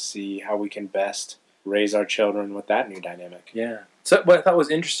and see how we can best raise our children with that new dynamic. Yeah. So what I thought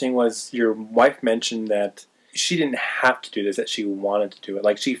was interesting was your wife mentioned that she didn't have to do this, that she wanted to do it.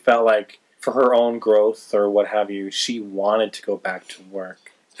 Like, she felt like for her own growth or what have you, she wanted to go back to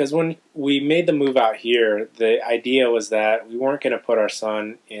work. Because when we made the move out here, the idea was that we weren't going to put our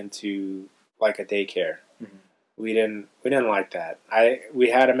son into like a daycare. Mm-hmm. We didn't like that.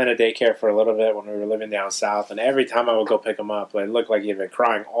 We had him in a daycare for a little bit when we were living down south, and every time I would go pick him up, it looked like he'd been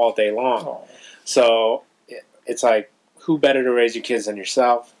crying all day long. Oh. So it's like, who better to raise your kids than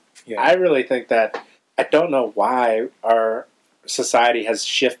yourself? Yeah. I really think that I don't know why our society has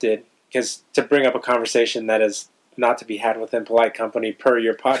shifted, because to bring up a conversation that is not to be had within polite company per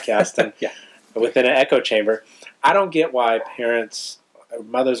your podcast and within an echo chamber, I don't get why parents,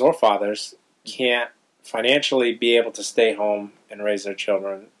 mothers or fathers, can't financially be able to stay home and raise their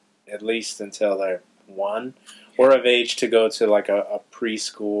children at least until they're 1 or of age to go to like a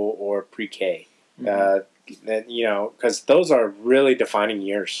preschool or pre-K. Because those are really defining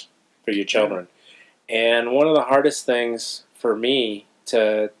years for your children. And one of the hardest things for me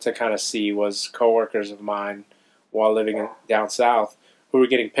to kind of see was coworkers of mine while living down south who were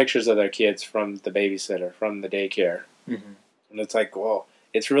getting pictures of their kids from the babysitter, from the daycare. Mm-hmm. And it's like, well,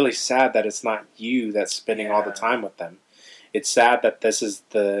 it's really sad that it's not you that's spending all the time with them. It's sad that this is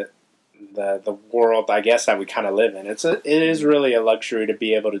the world, I guess, that we kind of live in. It is really a luxury to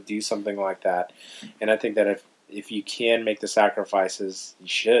be able to do something like that. And I think that if you can make the sacrifices, you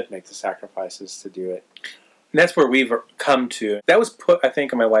should make the sacrifices to do it. And that's where we've come to. That was put, I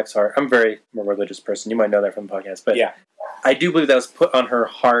think, on my wife's heart. I'm a religious person. You might know that from the podcast. But I do believe that was put on her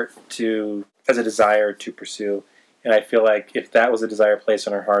heart as a desire to pursue. And I feel like if that was a desire placed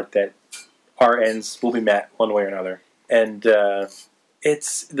on her heart, that our ends will be met one way or another. And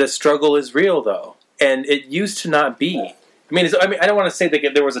the struggle is real, though. And it used to not be. I don't want to say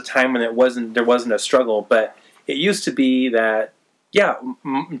that there was a time when there wasn't a struggle, but it used to be that,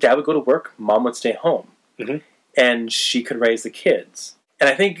 Dad would go to work, Mom would stay home. Mm-hmm. And she could raise the kids. And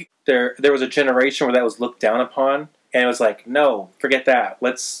I think there was a generation where that was looked down upon, and it was like, no, forget that.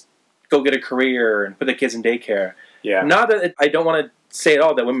 Let's go get a career and put the kids in daycare. Yeah. Not that I don't want to say at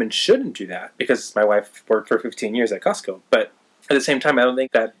all that women shouldn't do that, because my wife worked for 15 years at Costco. But at the same time, I don't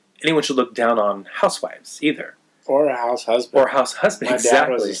think that anyone should look down on housewives either. Or a house husband. My dad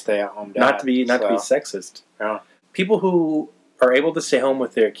was a stay-at-home dad. Not to be sexist. Yeah. People who are able to stay home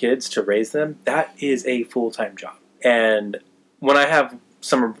with their kids to raise them, that is a full-time job. And when I have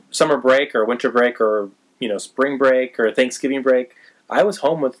summer break or winter break or spring break or Thanksgiving break, I was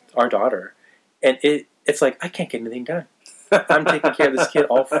home with our daughter, and it's like I can't get anything done. I'm taking care of this kid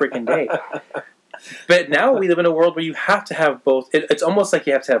all freaking day. But now we live in a world where you have to have both. It's almost like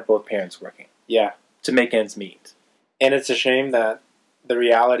you have to have both parents working. Yeah. To make ends meet. And it's a shame that the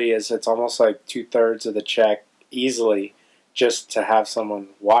reality is it's almost like 2/3 of the check easily just to have someone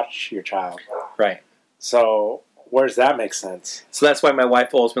watch your child. Right. So where does that make sense? So that's why my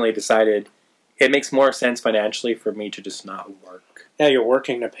wife ultimately decided it makes more sense financially for me to just not work. Yeah, you're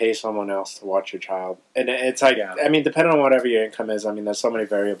working to pay someone else to watch your child. And it's like, depending on whatever your income is, there's so many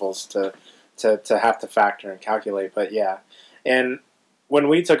variables to have to factor and calculate. But yeah. And when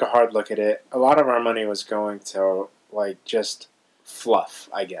we took a hard look at it, a lot of our money was going to just fluff,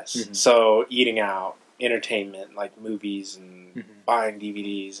 I guess. Mm-hmm. So eating out, entertainment like movies and buying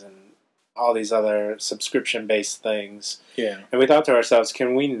DVDs and all these other subscription-based things. Yeah. And we thought to ourselves,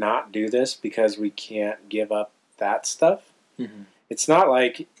 can we not do this because we can't give up that stuff? Mm-hmm. It's not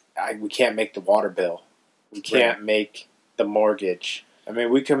like we can't make the water bill. We can't make the mortgage.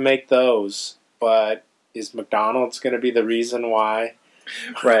 We can make those, but is McDonald's going to be the reason why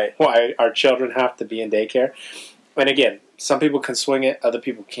our children have to be in daycare? And again, some people can swing it, other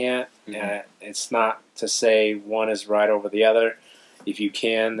people can't. Mm-hmm. It's not to say one is right over the other. if you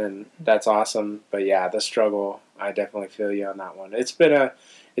can, then that's awesome. But yeah, the struggle, I definitely feel you on that one. It's been a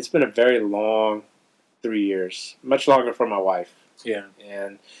very long 3 years, much longer for my wife. Yeah.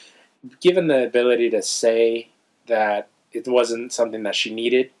 And given the ability to say that it wasn't something that she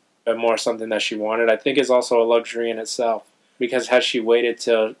needed, but more something that she wanted, I think is also a luxury in itself. Because had she waited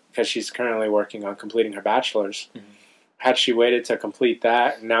because she's currently working on completing her bachelor's, had she waited to complete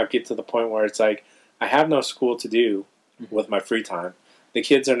that and now get to the point where it's like, I have no school to do with my free time. The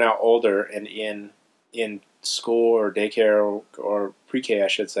kids are now older and in school or daycare or pre-K, I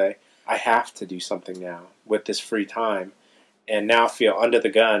should say. I have to do something now with this free time and now feel under the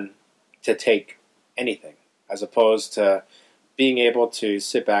gun to take anything, as opposed to being able to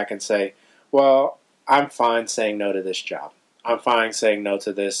sit back and say, well, I'm fine saying no to this job. I'm fine saying no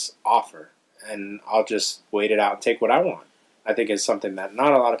to this offer, and I'll just wait it out and take what I want. I think is something that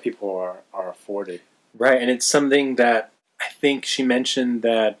not a lot of people are afforded. Right, and it's something that I think she mentioned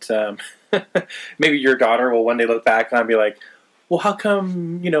that maybe your daughter will one day look back on and be like, well, how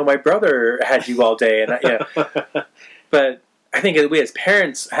come, my brother had you all day? And But I think we as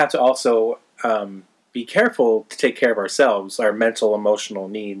parents have to also be careful to take care of ourselves, our mental, emotional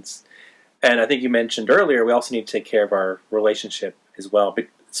needs. And I think you mentioned earlier, we also need to take care of our relationship as well,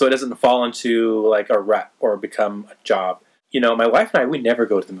 so it doesn't fall into like a rut or become a job. My wife and I, we never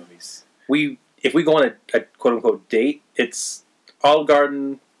go to the movies. If we go on a quote-unquote date, it's Olive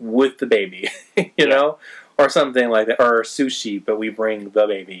Garden with the baby, know, or something like that, or sushi, but we bring the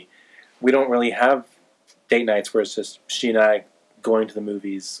baby. We don't really have date nights where it's just she and I going to the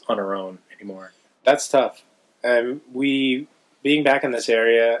movies on our own anymore. That's tough. Being back in this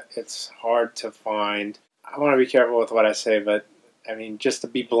area, it's hard to find. I want to be careful with what I say, but I mean, just to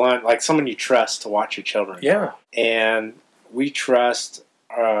be blunt, like someone you trust to watch your children. Yeah. And we trust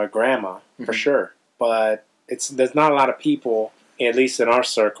grandma for sure, but there's not a lot of people, at least in our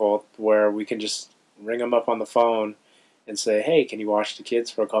circle, where we can just ring them up on the phone and say, hey, can you watch the kids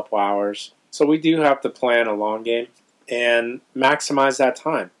for a couple hours? So we do have to plan a long game and maximize that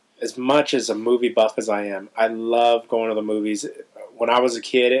time. As much as a movie buff as I am, I love going to the movies. When I was a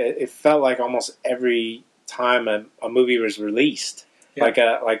kid, it felt like almost every time a movie was released, like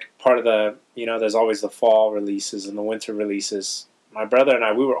part of the, there's always the fall releases and the winter releases. My brother and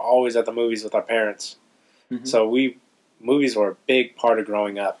I, we were always at the movies with our parents. Mm-hmm. So movies were a big part of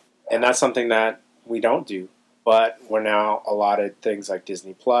growing up. And that's something that we don't do. But we're now allotted things like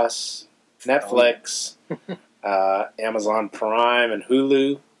Disney Plus, Netflix, Amazon Prime, and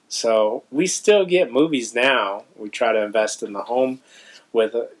Hulu. So we still get movies now. We try to invest in the home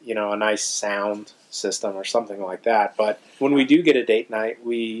with a nice sound system or something like that. But when we do get a date night,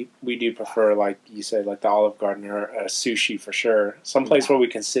 we do prefer, like you said, like the Olive Garden or a sushi for sure. Someplace where we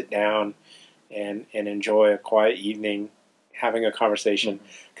can sit down and enjoy a quiet evening, having a conversation.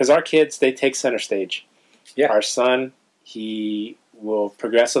 Because our kids, they take center stage. Yeah. Our son, he will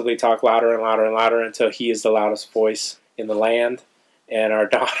progressively talk louder and louder and louder until he is the loudest voice in the land. And our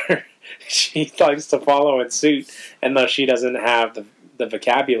daughter, she likes to follow in suit. And though she doesn't have the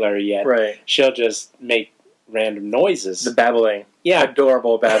vocabulary yet, right, she'll just make random noises. The babbling. Yeah.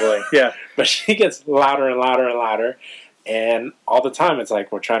 Adorable babbling. Yeah. But she gets louder and louder and louder. And all the time it's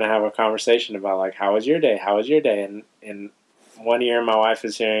like we're trying to have a conversation about, like, how was your day? How was your day? And in one ear, my wife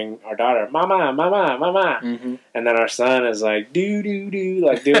is hearing our daughter, mama, mama, mama. Mm-hmm. And then our son is like, do, do, do,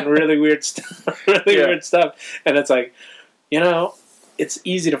 like doing really weird stuff. Weird stuff. And it's like, it's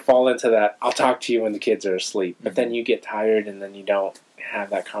easy to fall into that, I'll talk to you when the kids are asleep. But then you get tired and then you don't have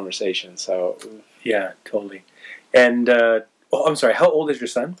that conversation. So yeah, totally. And, I'm sorry, how old is your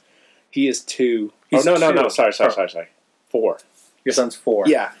son? He is 2. He's no, two. Sorry. 4. Your son's 4.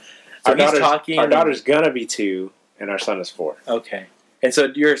 Yeah. So our daughter's going to be 2, and our son is 4. Okay. And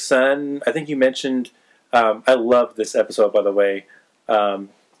so your son, I think you mentioned, I love this episode, by the way,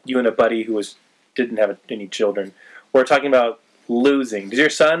 you and a buddy who didn't have any children, were talking about losing. Does your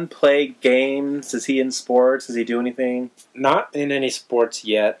son play games? Is he in sports? Does he do anything? Not in any sports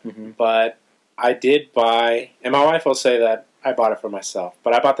yet, but I did buy, and my wife will say that I bought it for myself,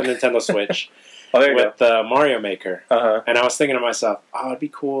 but I bought the Nintendo Switch with the Mario Maker. Uh-huh. And I was thinking to myself, it'd be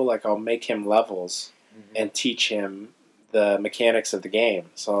cool, like I'll make him levels and teach him the mechanics of the game.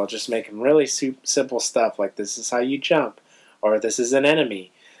 So I'll just make him really simple stuff, like this is how you jump, or this is an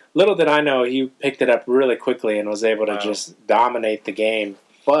enemy. Little did I know, he picked it up really quickly and was able to just dominate the game.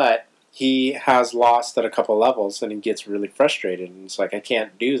 But he has lost at a couple levels, and he gets really frustrated. And it's like, I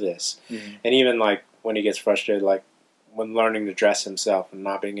can't do this. Mm-hmm. And even like when he gets frustrated, like when learning to dress himself and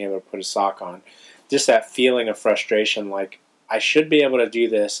not being able to put a sock on, just that feeling of frustration, like I should be able to do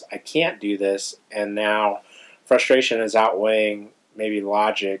this, I can't do this, and now frustration is outweighing maybe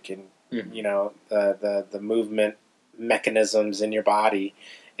logic and you know the movement mechanisms in your body,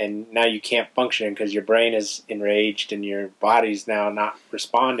 and now you can't function because your brain is enraged and your body's now not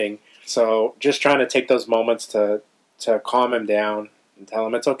responding. So just trying to take those moments to calm him down and tell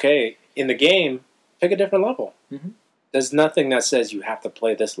him it's okay. In the game, pick a different level. There's nothing that says you have to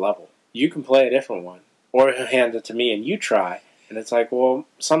play this level. You can play a different one, or he'll hand it to me and you try. And it's like, well,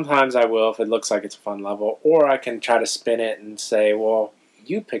 sometimes I will if it looks like it's a fun level, or I can try to spin it and say, well,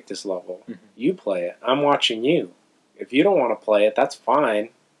 you pick this level. You play it. I'm watching you. If you don't want to play it, that's fine.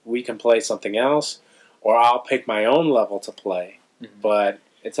 We can play something else, or I'll pick my own level to play. But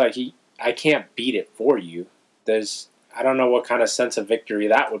it's like I can't beat it for you. I don't know what kind of sense of victory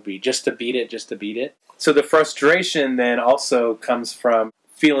that would be. Just to beat it. So the frustration then also comes from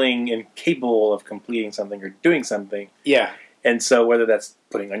feeling incapable of completing something or doing something. Yeah. And so whether that's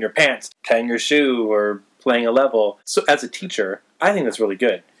putting on your pants, tying your shoe, or playing a level. So as a teacher, I think that's really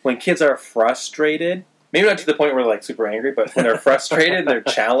good. When kids are frustrated, maybe not to the point where they're like super angry, but when they're frustrated, they're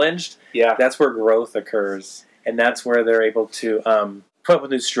challenged, that's where growth occurs. And that's where they're able to come up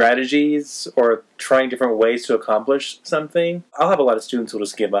with new strategies or trying different ways to accomplish something. I'll have a lot of students who will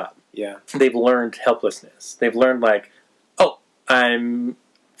just give up. Yeah. They've learned helplessness. They've learned like, oh, I'm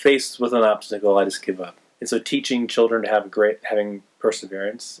faced with an obstacle, I just give up. And so teaching children to having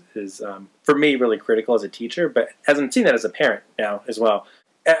perseverance is, for me, really critical as a teacher, but I'm seeing that as a parent now as well.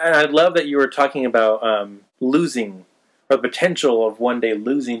 And I love that you were talking about losing, or the potential of one day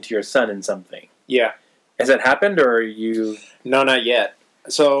losing to your son in something. Yeah. Has that happened, or are you... No, not yet.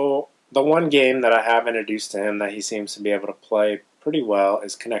 So the one game that I have introduced to him that he seems to be able to play pretty well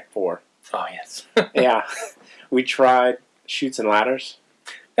is Connect 4. Oh, yes. Yeah. We tried Chutes and Ladders.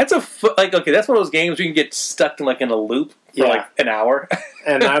 That's that's one of those games where you can get stuck in a loop for like an hour.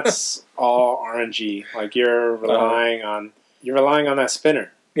 And that's all RNG. Like you're relying on that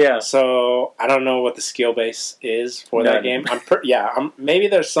spinner. Yeah. So I don't know what the skill base is for that game. Maybe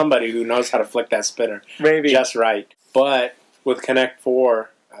there's somebody who knows how to flick that spinner just right. But with Connect 4,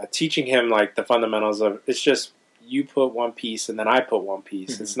 teaching him like the fundamentals of it's just you put one piece and then I put one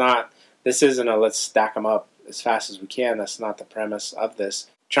piece. It's not. This isn't a let's stack them up as fast as we can. That's not the premise of this.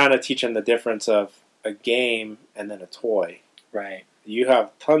 Trying to teach him the difference of a game and then a toy. Right. You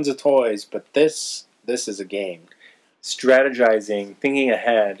have tons of toys, but this is a game. Strategizing, thinking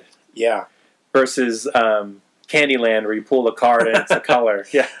ahead. Yeah. Versus Candyland where you pull the card and it's a color.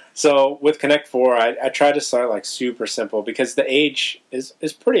 Yeah. So with Connect 4, I try to start like super simple because the age is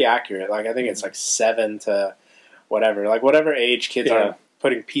pretty accurate. Like I think it's like 7 to whatever. Like whatever age kids are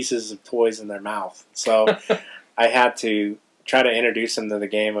putting pieces of toys in their mouth. So I had to try to introduce them to the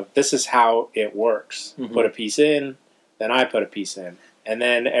game of this is how it works. Put a piece in, then I put a piece in. And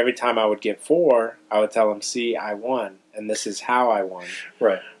then every time I would get 4, I would tell him, see, I won. And this is how I won.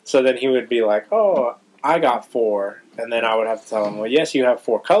 Right. So then he would be like, oh, I got 4. And then I would have to tell him, well, yes, you have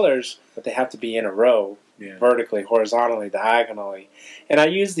 4 colors, but they have to be in a row. Vertically, horizontally, diagonally. And I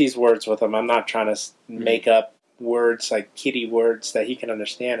use these words with him. I'm not trying to make up words like kiddie words that he can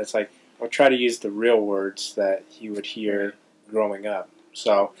understand. It's like I'll try to use the real words that he would hear growing up.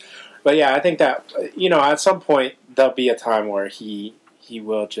 So, but yeah, I think that, at some point there'll be a time where he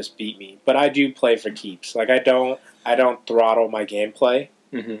will just beat me. But I do play for keeps. Like I don't throttle my gameplay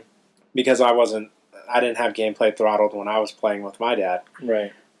because I didn't have gameplay throttled when I was playing with my dad.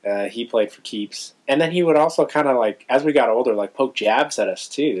 Right. He played for keeps. And then he would also kind of like, as we got older, like poke jabs at us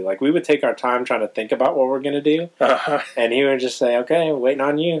too. Like we would take our time trying to think about what we're going to do. And he would just say, okay, waiting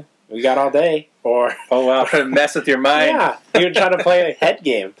on you. We got all day. Or, oh wow, mess with your mind. Yeah, he would try to play a head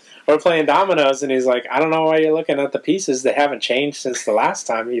game. We're playing dominoes, and he's like, I don't know why you're looking at the pieces. They haven't changed since the last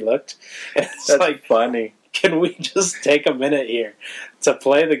time he looked. And it's That's like, funny. Can we just take a minute here to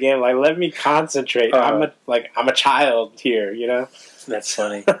play the game? Like, let me concentrate. I'm a child here, That's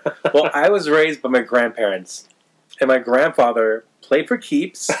funny. Well, I was raised by my grandparents, and my grandfather played for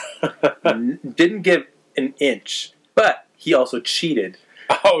keeps, didn't give an inch, but he also cheated.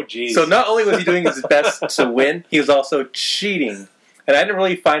 Oh, geez. So not only was he doing his best to win, he was also cheating. And I didn't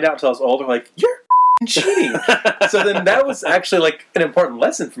really find out until I was older, like, you're cheating. So then that was actually, like, an important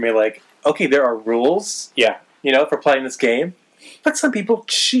lesson for me. Like, okay, there are rules, for playing this game, but some people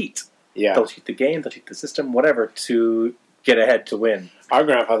cheat. Yeah. They'll cheat the game, they'll cheat the system, whatever, to get ahead to win. Our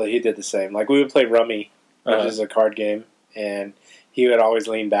grandfather, he did the same. Like, we would play Rummy, which is a card game, and he would always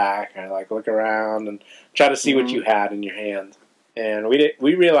lean back and, like, look around and try to see what you had in your hand. And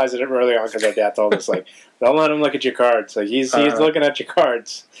we realized it early on because our dad told us, like, don't let him look at your cards. Like, he's looking at your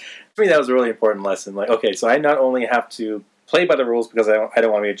cards. For me, that was a really important lesson. Like, okay, so I not only have to play by the rules because I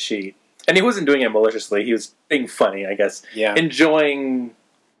don't want to be a cheat, And he wasn't doing it maliciously. He was being funny, I guess. Yeah. Enjoying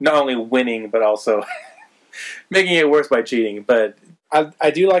not only winning, but also making it worse by cheating. But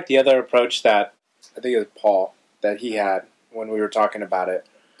I do like the other approach that I think it was Paul that he had when we were talking about it.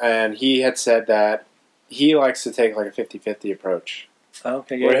 And he had said that he likes to take like a 50-50 approach.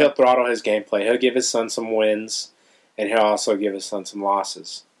 okay, Where he'll throttle his gameplay. He'll give his son some wins, and he'll also give his son some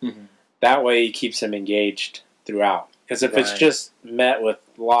losses. Mm-hmm. That way he keeps him engaged throughout. Because if it's Right. just met with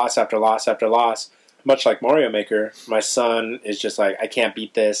loss after loss after loss, much like Mario Maker, my son is just like, I can't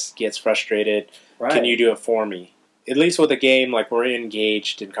beat this, gets frustrated. Right. Can you do it for me? At least with a game, like we're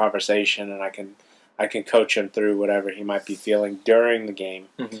engaged in conversation, and I can coach him through whatever he might be feeling during the game.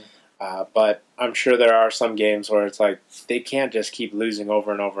 Mm-hmm. But I'm sure there are some games where it's like they can't just keep losing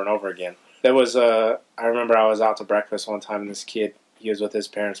over and over and over again. There was I remember I was out to breakfast one time, and this kid, he was with his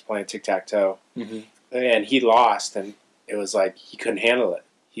parents playing tic-tac-toe, Mm-hmm. and he lost, and it was like he couldn't handle it.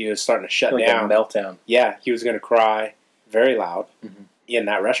 He was starting to shut Like down. a meltdown. Yeah, he was going to cry very loud Mhm. in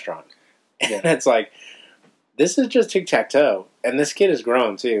that restaurant. Yeah. And it's like, this is just tic-tac-toe. And this kid is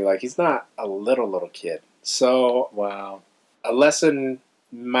grown, too. Like, he's not a little kid. So Wow. a lesson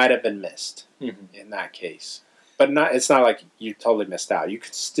might have been missed Mm-hmm. in that case. But it's not like you totally missed out. You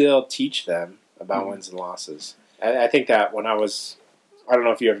could still teach them about wins and losses. I think that when I don't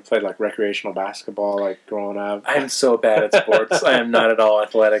know if you ever played like recreational basketball, like growing up. I'm so bad at sports. I am not at all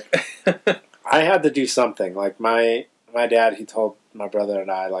athletic. I had to do something. Like my dad, he told my brother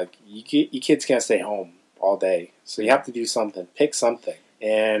and I, like, you kids can't stay home all day, so you have to do something. Pick something.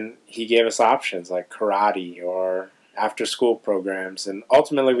 And he gave us options like karate or after-school programs. And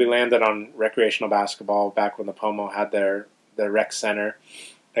ultimately, we landed on recreational basketball back when the Pomo had their rec center,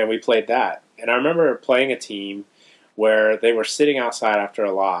 and we played that. And I remember playing a team where they were sitting outside after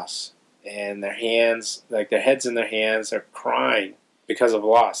a loss, and their heads in their hands, they're crying because of a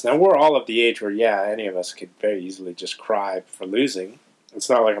loss. Now, we're all of the age where, yeah, any of us could very easily just cry for losing. It's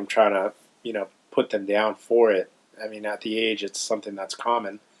not like I'm trying to, put them down for it. I mean, at the age, it's something that's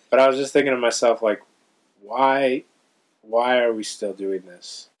common. But I was just thinking to myself, like, why are we still doing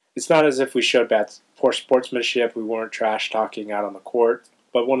this? It's not as if we showed poor sportsmanship. We weren't trash talking out on the court.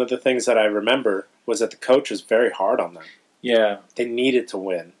 But one of the things that I remember was that the coach was very hard on them. Yeah. They needed to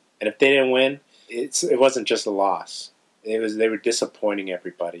win. And if they didn't win, it wasn't just a loss. They were disappointing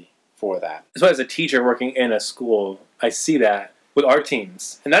everybody for that. So as a teacher working in a school, I see that with our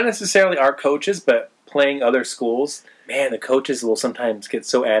teams. And not necessarily our coaches, but playing other schools. Man, the coaches will sometimes get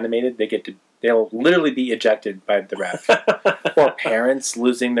so animated, they'll literally be ejected by the ref. Or parents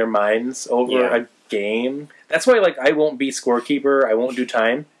losing their minds over a game. That's why, like, I won't be scorekeeper. I won't do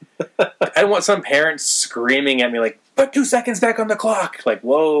time. I don't want some parents screaming at me, like, put 2 seconds back on the clock. Like,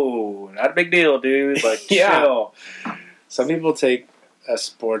 whoa, not a big deal, dude. Like, chill. Some people take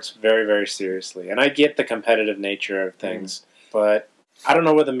sports very, very seriously. And I get the competitive nature of things. But I don't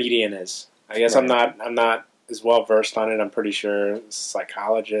know where the median is. I guess I'm not as well versed on it. I'm pretty sure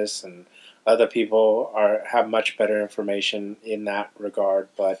psychologists and other people have much better information in that regard.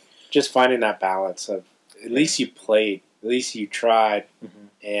 But just finding that balance of at least you played, at least you tried,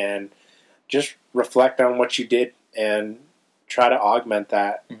 and just reflect on what you did and try to augment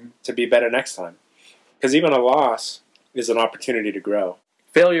that to be better next time. Because even a loss is an opportunity to grow.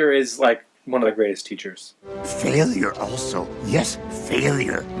 Failure is like one of the greatest teachers. Failure also. Yes,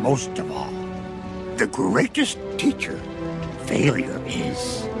 failure most of all. The greatest teacher failure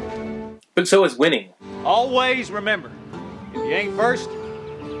is. But so is winning. Always remember, if you ain't first,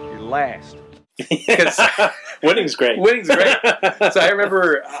 you're last. Winning's great. Winning's great. So I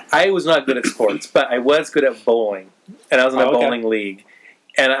remember I was not good at sports, but I was good at bowling. And I was in a bowling league.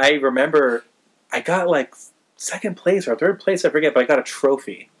 And I remember I got like second place or third place, I forget, but I got a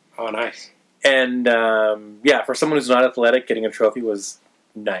trophy. Oh, nice. And for someone who's not athletic, getting a trophy was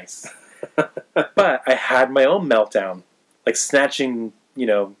nice. But I had my own meltdown, like snatching,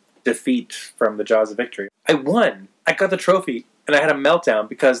 defeat from the jaws of victory. I won. I got the trophy, and I had a meltdown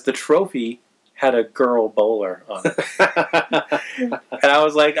because the trophy had a girl bowler on it. And I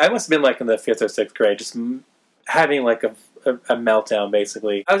was like, I must have been like in the 5th or 6th grade, just having like a meltdown,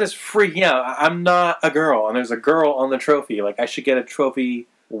 basically. I was just freaking out. I'm not a girl, and there's a girl on the trophy. Like, I should get a trophy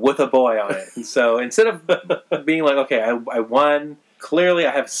with a boy on it. And so instead of being like, okay, I won, clearly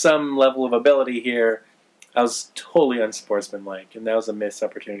I have some level of ability here, I was totally unsportsmanlike, and that was a missed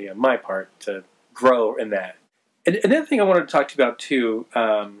opportunity on my part to grow in that. And another thing I wanted to talk to you about, too,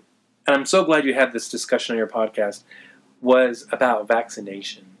 and I'm so glad you had this discussion on your podcast, was about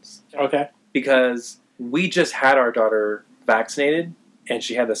vaccinations. Okay. Because we just had our daughter vaccinated, and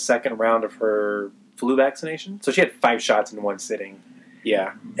she had the second round of her flu vaccination. So she had 5 shots in one sitting.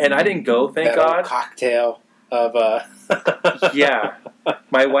 Yeah. And I didn't go, thank That old God. cocktail of Yeah.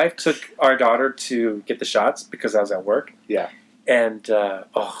 My wife took our daughter to get the shots because I was at work. Yeah. And,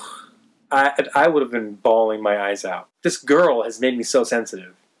 I would have been bawling my eyes out. This girl has made me so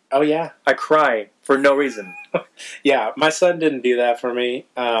sensitive. Oh, yeah. I cry for no reason. Yeah, my son didn't do that for me.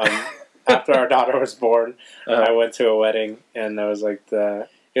 After our daughter was born, I went to a wedding, and I was like, it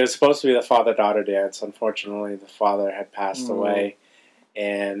was supposed to be the father-daughter dance. Unfortunately, the father had passed away,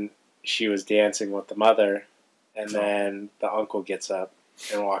 and she was dancing with the mother, and then the uncle gets up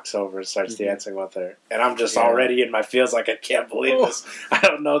and walks over and starts dancing with her. And I'm just already in my feels like, I can't believe this. I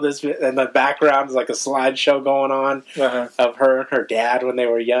don't know this. And the background is like a slideshow going on of her and her dad when they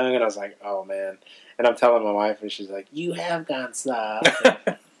were young. And I was like, oh, man. And I'm telling my wife, and she's like, you have gone soft.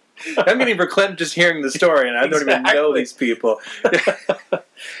 I'm getting verklempt just hearing the story, and I don't even know these people.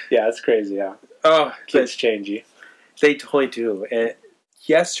 Yeah, it's crazy how kids change you. They totally do. And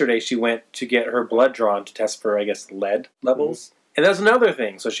yesterday, she went to get her blood drawn to test for, I guess, lead levels. And that was another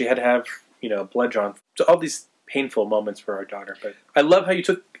thing. So she had to have, blood drawn. So all these painful moments for our daughter. But I love how you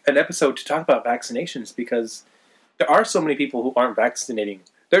took an episode to talk about vaccinations, because there are so many people who aren't vaccinating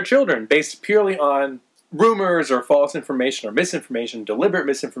their children based purely on rumors or false information or misinformation, deliberate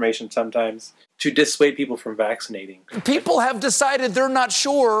misinformation sometimes, to dissuade people from vaccinating. People have decided they're not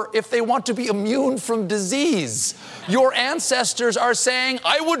sure if they want to be immune from disease. Your ancestors are saying,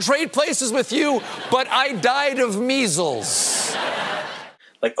 I would trade places with you, but I died of measles.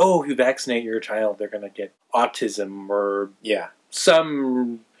 Like, if you vaccinate your child, they're going to get autism or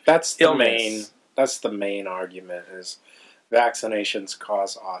some That's the illness. That's the main argument, is vaccinations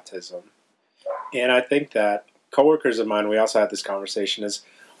cause autism. And I think that coworkers of mine, we also had this conversation, is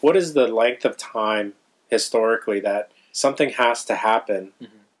what is the length of time historically that something has to happen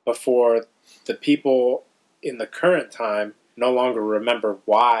before the people in the current time no longer remember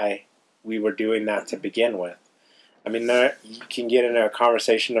why we were doing that to begin with? I mean, you can get into a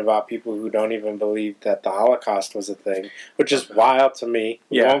conversation about people who don't even believe that the Holocaust was a thing, which is wild to me.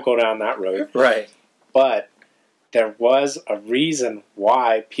 We won't go down that road. Right. But there was a reason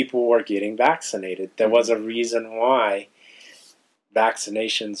why people were getting vaccinated. There was a reason why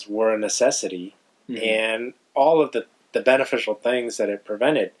vaccinations were a necessity, and all of the beneficial things that it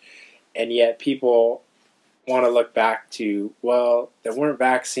prevented. And yet people want to look back to, well, there weren't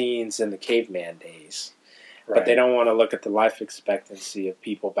vaccines in the caveman days. But they don't want to look at the life expectancy of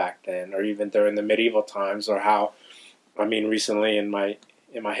people back then, or even during the medieval times, or how, recently in my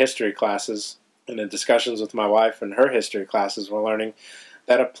history classes and in discussions with my wife and her history classes, we're learning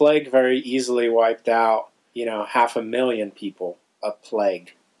that a plague very easily wiped out, 500,000 people, a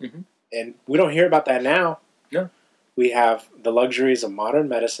plague. And we don't hear about that now. No. We have the luxuries of modern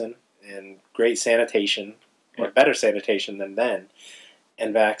medicine and great sanitation, or better sanitation than then,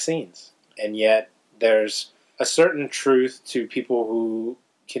 and vaccines. And yet there's a certain truth to people who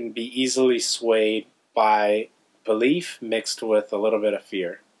can be easily swayed by belief mixed with a little bit of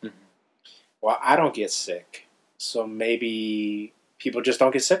fear. Well, I don't get sick, so maybe people just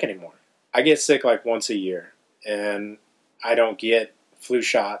don't get sick anymore. I get sick like once a year, and I don't get flu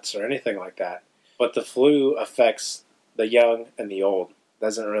shots or anything like that. But the flu affects the young and the old. It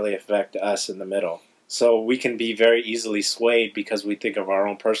doesn't really affect us in the middle. So we can be very easily swayed because we think of our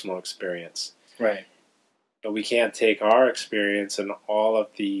own personal experience. Right. But we can't take our experience and all of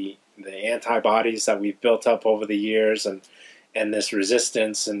the antibodies that we've built up over the years and this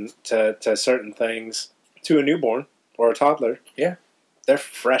resistance and to certain things to a newborn or a toddler. Yeah. They're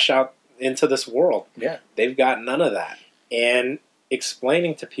fresh out into this world. Yeah. They've got none of that. And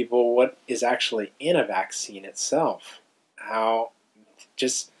explaining to people what is actually in a vaccine itself, how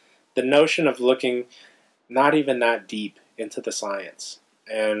just the notion of looking not even that deep into the science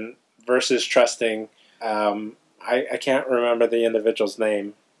and versus trusting, I can't remember the individual's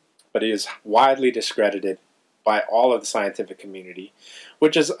name, but he is widely discredited by all of the scientific community,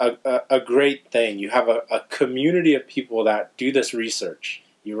 which is a great thing. You have a community of people that do this research.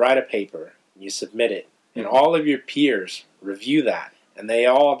 You write a paper, you submit it, and all of your peers review that, and they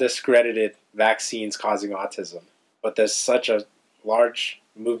all discredited vaccines causing autism. But there's such a large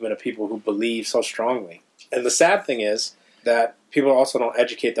movement of people who believe so strongly. And the sad thing is that people also don't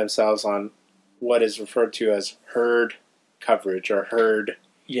educate themselves on what is referred to as herd coverage or herd.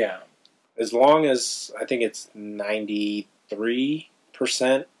 Yeah. As long as I think it's 93%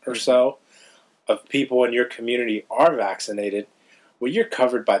 or so of people in your community are vaccinated, well, you're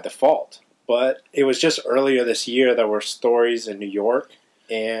covered by default. But it was just earlier this year there were stories in New York,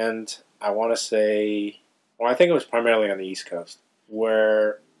 and I want to say, I think it was primarily on the East Coast,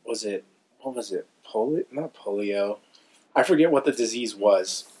 where not polio. I forget what the disease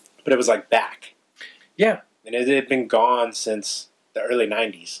was, but it was like back. Yeah. And it had been gone since the early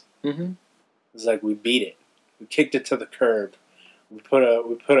 90s. Mm-hmm. It was like we beat it. We kicked it to the curb. We put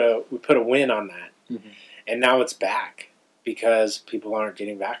a win on that. Mm-hmm. And now it's back because people aren't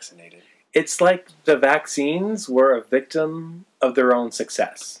getting vaccinated. It's like the vaccines were a victim of their own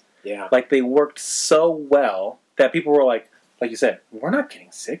success. Yeah. Like, they worked so well that people were like you said, we're not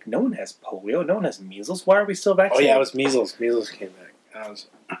getting sick. No one has polio. No one has measles. Why are we still Oh, vaccinated? yeah, it was measles. Measles came back.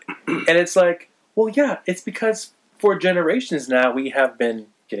 And it's like, well, yeah, it's because for generations now we have been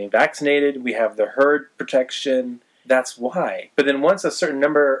getting vaccinated. We have the herd protection. That's why. But then once a certain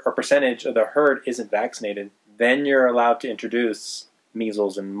number or percentage of the herd isn't vaccinated, then you're allowed to introduce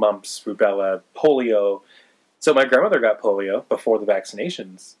measles and mumps, rubella, polio. So my grandmother got polio before the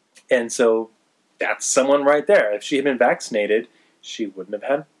vaccinations. And so that's someone right there. If she had been vaccinated, she wouldn't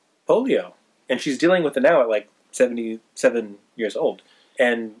have had polio. And she's dealing with it now at like 77 years old.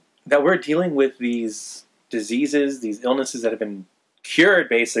 And that we're dealing with these diseases, these illnesses that have been cured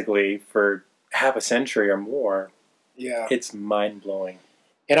basically for half a century or more. Yeah. It's mind-blowing.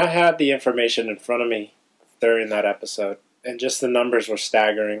 And I had the information in front of me during that episode. And just the numbers were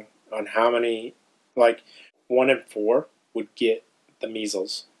staggering on how many, like 1 in 4 would get the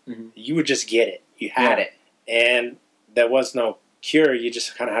measles. Mm-hmm. You would just get it. You had it. And there was no cure. You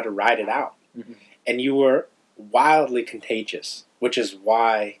just kind of had to ride it out. Mm-hmm. And you were wildly contagious, which is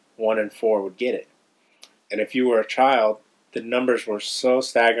why 1 in 4 would get it. And if you were a child, the numbers were so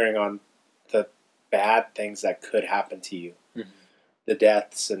staggering on the bad things that could happen to you. Mm-hmm. The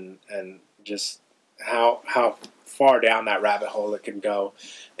deaths and just how far down that rabbit hole it can go.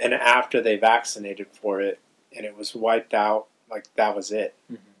 And after they vaccinated for it and it was wiped out, like that was it.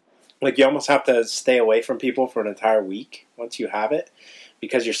 Mm-hmm. Like you almost have to stay away from people for an entire week once you have it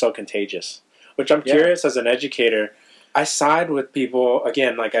because you're so contagious. Which I'm curious as an educator, I side with people,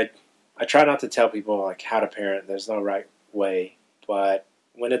 again, like I try not to tell people like how to parent. There's no right way. But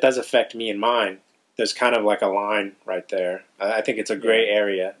when it does affect me and mine, there's kind of like a line right there. I think it's a gray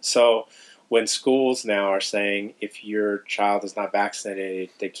area. So when schools now are saying if your child is not vaccinated,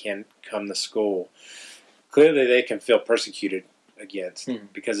 they can't come to school, clearly they can feel persecuted against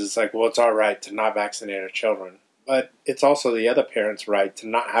because it's like, well, it's our right to not vaccinate our children. But it's also the other parent's right to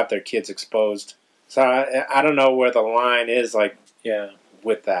not have their kids exposed. So I don't know where the line is like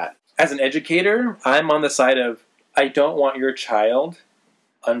with that. As an educator, I'm on the side of I don't want your child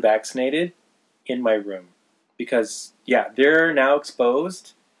unvaccinated in my room. Because, they're now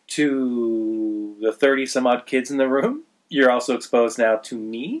exposed to the 30-some-odd kids in the room. You're also exposed now to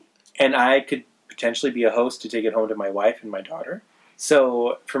me. And I could potentially be a host to take it home to my wife and my daughter.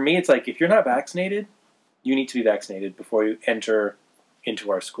 So, for me, it's like, if you're not vaccinated, you need to be vaccinated before you enter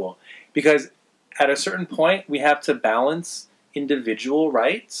into our school. Because at a certain point, we have to balance individual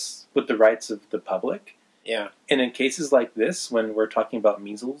rights with the rights of the public. Yeah. And in cases like this, when we're talking about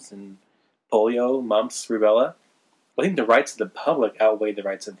measles and polio, mumps, rubella, I think the rights of the public outweigh the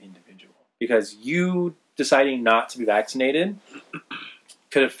rights of the individual. Because you deciding not to be vaccinated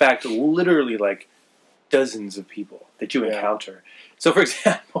could affect literally like dozens of people that you encounter. So for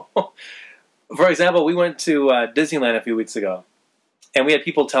example, we went to Disneyland a few weeks ago. And we had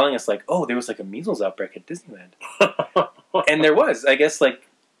people telling us like, oh, there was like a measles outbreak at Disneyland. And there was. I guess like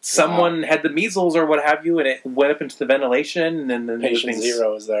someone had the measles or what have you, and it went up into the ventilation. And then Patient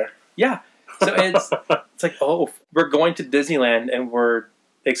zero was there. Yeah. So it's like, oh, we're going to Disneyland and we're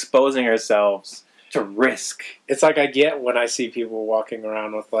exposing ourselves to risk. It's like I get when I see people walking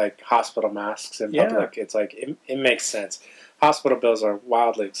around with like hospital masks in public. It's like it makes sense. Hospital bills are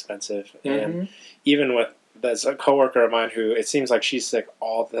wildly expensive, and even with there's a coworker of mine who it seems like she's sick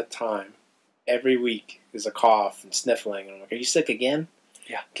all the time. Every week is a cough and sniffling, and I'm like, "Are you sick again?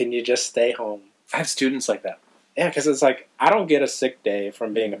 Yeah. Can you just stay home?" I have students like that. Yeah, because it's like I don't get a sick day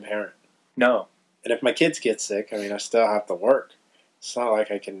from being a parent. No. And if my kids get sick, I mean, I still have to work. It's not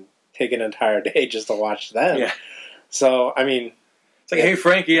like I can take an entire day just to watch them. Yeah. So, I mean... It's like, hey,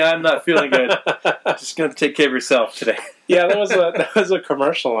 Frankie, I'm not feeling good. Just going to take care of yourself today. Yeah, there was a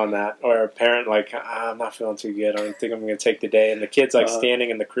commercial on that, or a parent like, I'm not feeling too good. I think I'm going to take the day. And the kid's like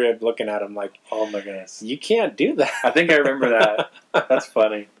standing in the crib looking at him like, oh my goodness. You can't do that. I think I remember that. That's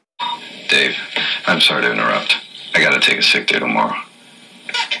funny. Dave, I'm sorry to interrupt. I got to take a sick day tomorrow.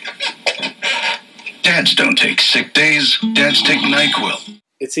 Dads don't take sick days. Dads take NyQuil.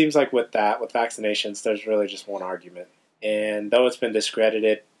 It seems like with vaccinations, there's really just one argument. And though it's been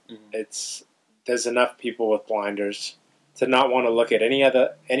discredited, there's enough people with blinders to not want to look at any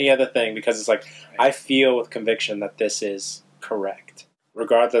other thing because it's like, I feel with conviction that this is correct,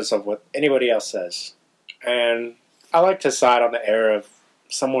 regardless of what anybody else says. And I like to side on the air of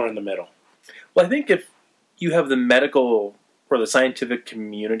somewhere in the middle. Well, I think if you have the medical or the scientific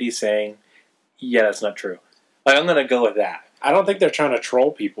community saying, yeah, that's not true. Like, I'm going to go with that. I don't think they're trying to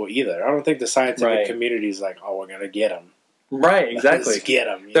troll people either. I don't think the scientific Right. community is like, oh, we're going to get them. Right, exactly. Let's get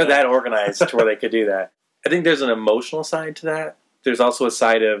them. They're that organized to where they could do that. I think there's an emotional side to that. There's also a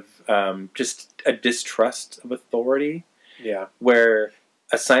side of just a distrust of authority, Yeah. where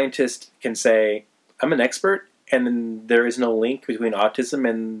a scientist can say, I'm an expert, and then there is no link between autism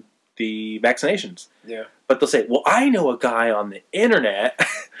and the vaccinations. Yeah. But they'll say, well, I know a guy on the internet,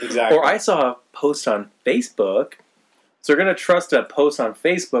 Exactly. or I saw a post on Facebook. So we're going to trust a post on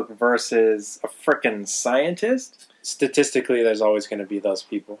Facebook versus a frickin' scientist? Statistically, there's always going to be those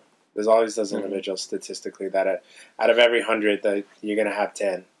people. There's always those individuals statistically that out of every 100, that you're going to have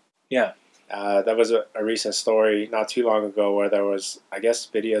 10. Yeah. That was a recent story not too long ago where there was, I guess,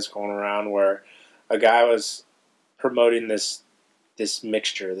 videos going around where a guy was promoting this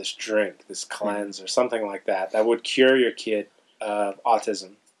mixture, this drink, this cleanse or something like that would cure your kid of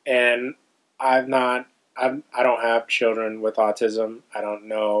autism. And I don't have children with autism. I don't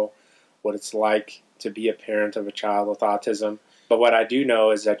know what it's like to be a parent of a child with autism. But what I do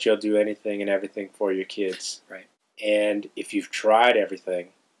know is that you'll do anything and everything for your kids. Right. And if you've tried everything,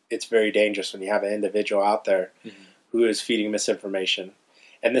 it's very dangerous when you have an individual out there who is feeding misinformation.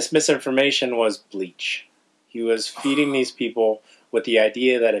 And this misinformation was bleach. He was feeding these people with the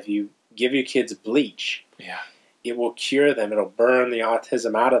idea that if you give your kids bleach, it will cure them. It'll burn the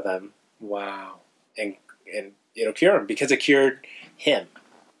autism out of them. Wow. And it'll cure him because it cured him.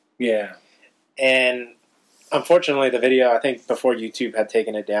 Yeah. And unfortunately, the video, I think before YouTube had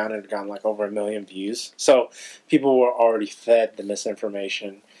taken it down, it had gone like over 1 million views. So people were already fed the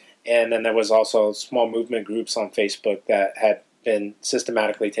misinformation. And then there was also small movement groups on Facebook that had been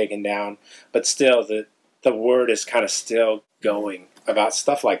systematically taken down. But still, the word is kind of still going about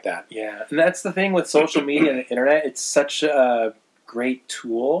stuff like that. Yeah. And that's the thing with social media and the internet. It's such a great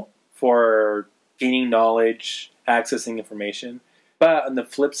tool for gaining knowledge, accessing information. But on the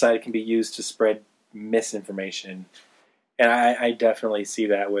flip side, it can be used to spread misinformation. And I definitely see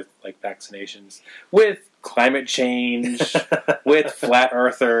that with like vaccinations, with climate change, with flat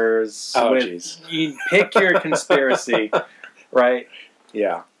earthers. Oh, with, jeez. You pick your conspiracy, right?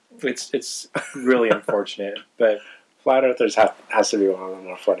 Yeah. It's really unfortunate. But Flat Earthers has to be one of the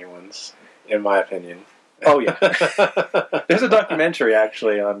more funny ones, in my opinion. oh yeah. There's a documentary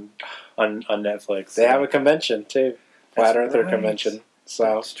actually on Netflix. They have a convention, too. Flat That's Earther right. convention. So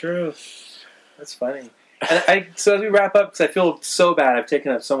That's true. That's funny. And so as we wrap up, because I feel so bad, I've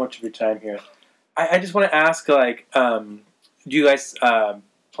taken up so much of your time here. I just want to ask, like, do you guys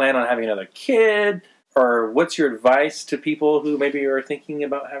plan on having another kid? Or what's your advice to people who maybe are thinking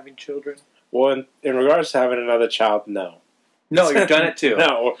about having children? well, in regards to having another child, no. No, you've done it too.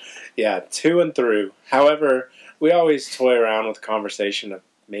 No, yeah, to and through. However, we always toy around with the conversation of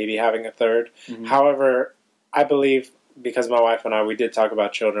maybe having a third. Mhm. However, I believe, because my wife and I, we did talk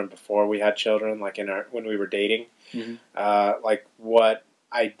about children before we had children, like when we were dating, Mhm. like what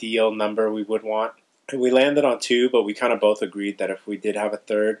ideal number we would want. And we landed on 2, but we kind of both agreed that if we did have a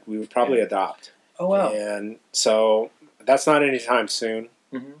third, we would probably adopt. Oh, wow. And so that's not anytime soon,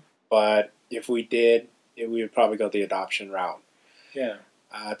 Mhm. but if we did, we would probably go the adoption route. Yeah.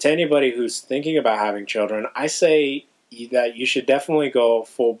 To anybody who's thinking about having children, I say that you should definitely go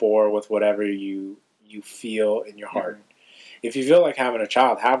full bore with whatever you feel in your heart. If you feel like having a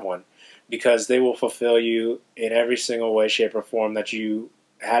child, have one, because they will fulfill you in every single way, shape, or form that you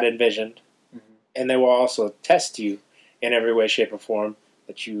had envisioned. And they will also test you in every way, shape, or form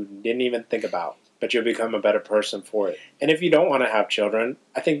that you didn't even think about, but you'll become a better person for it. And if you don't want to have children,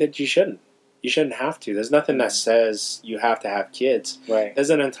 I think that you shouldn't. You shouldn't have to. There's nothing that says you have to have kids. Right. There's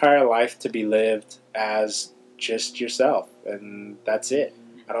an entire life to be lived as just yourself, and that's it.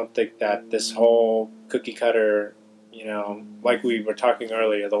 I don't think that this whole cookie cutter, like we were talking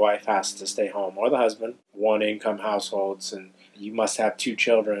earlier, the wife has to stay home, or the husband, one income households, and you must have 2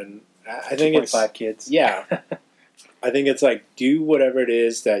 children. I think it's 25 kids. Yeah. I think it's like, do whatever it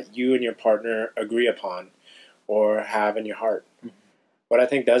is that you and your partner agree upon or have in your heart. What I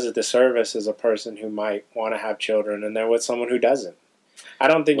think does a disservice is a person who might want to have children and they're with someone who doesn't. I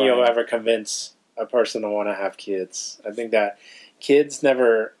don't think you'll ever convince a person to want to have kids. I think that kids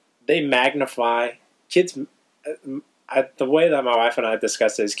they magnify, kids, the way that my wife and I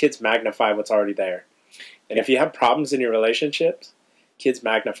discussed it is kids magnify what's already there. And if you have problems in your relationships, kids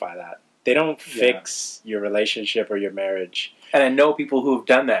magnify that. They don't fix your relationship or your marriage. And I know people who have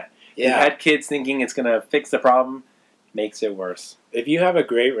done that. Yeah. They've had kids thinking it's going to fix the problem, makes it worse. If you have a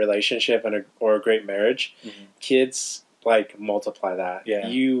great relationship or a great marriage, kids like multiply that. Yeah.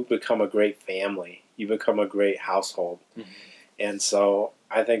 You become a great family. You become a great household. And so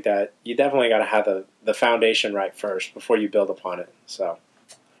I think that you definitely got to have the foundation right first before you build upon it. So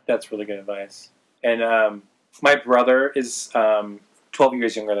that's really good advice. And my brother is 12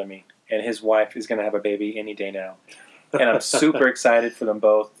 years younger than me, and his wife is going to have a baby any day now. And I'm super excited for them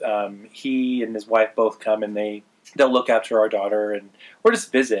both. He and his wife both come, and they'll look after our daughter, and or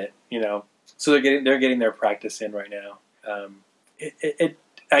just visit, So they're getting their practice in right now.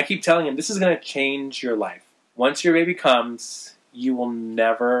 I keep telling him, this is going to change your life. Once your baby comes, you will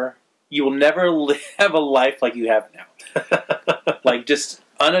never have a life like you have now. Like just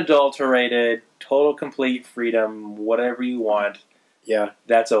unadulterated, total, complete freedom, whatever you want. Yeah,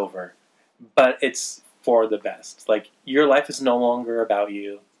 that's over. But it's for the best. Like your life is no longer about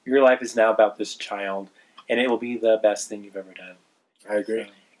you. Your life is now about this child, and it will be the best thing you've ever done. I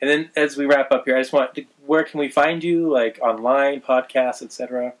agree. And then as we wrap up here, I just want where can we find you? Like online, podcasts,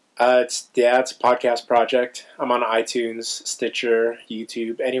 etc. It's a podcast project. I'm on iTunes, Stitcher,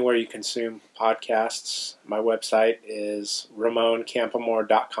 YouTube, anywhere you consume podcasts. My website is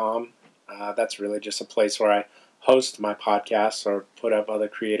ramoncampamore.com. That's really just a place where I host my podcasts or put up other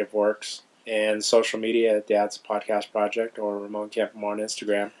creative works. And social media, Dad's Podcast Project or Ramon Campamore on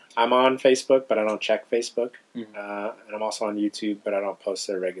Instagram. I'm on Facebook, but I don't check Facebook. And I'm also on YouTube, but I don't post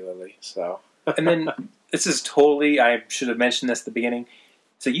there regularly. So, and then this is totally, I should have mentioned this at the beginning.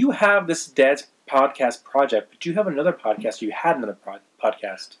 So you have this Dad's Podcast Project, but you have another podcast. You had another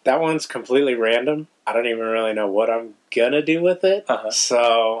podcast. That one's completely random. I don't even really know what I'm going to do with it.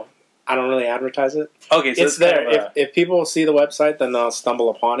 So I don't really advertise it. Okay, so it's there. If people see the website, then they'll stumble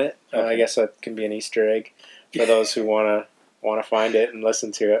upon it. I guess that can be an Easter egg for those who want to find it and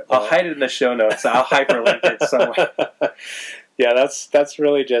listen to it. I'll hide it in the show notes. I'll hyperlink it somewhere. Yeah, that's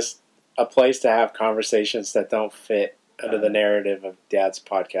really just a place to have conversations that don't fit under the narrative of Dad's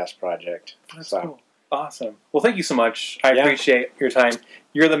Podcast Project. That's cool. Awesome. Well, thank you so much. I appreciate your time.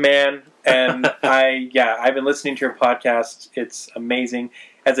 You're the man, and I've been listening to your podcast. It's amazing.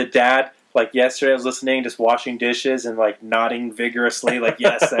 As a dad, like yesterday I was listening, just washing dishes and like nodding vigorously, like,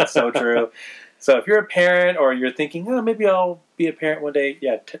 yes, that's so true. So if you're a parent or you're thinking, oh, maybe I'll be a parent one day,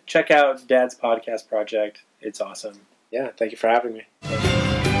 check out Dad's Podcast Project. It's awesome. Yeah, thank you for having me. Go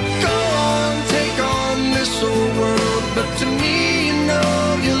on, take on this old world, but to me, you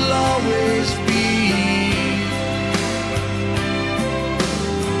know you'll always be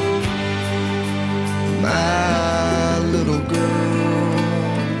my little girl.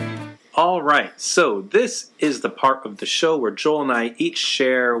 All right, so this is the part of the show where Joel and I each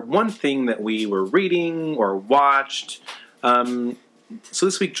share one thing that we were reading or watched. So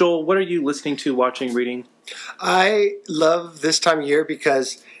this week, Joel, what are you listening to, watching, reading? I love this time of year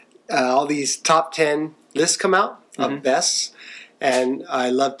because all these top 10 lists come out of bests, and I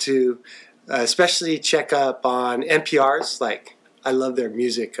love to especially check up on NPR's. Like, I love their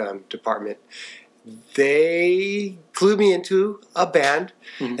music department. They glued me into a band,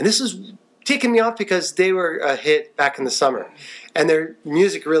 and this was ticking me off because they were a hit back in the summer. And their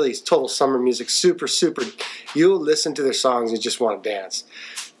music really is total summer music, super, super. You'll listen to their songs and just want to dance.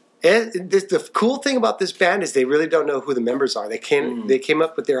 And the cool thing about this band is they really don't know who the members are. They came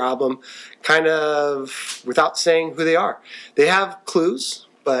up with their album kind of without saying who they are. They have clues,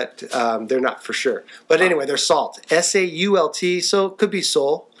 but they're not for sure. But anyway, they're SAULT, S-A-U-L-T, so it could be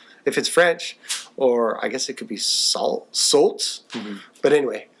soul if it's French, or I guess it could be salt. But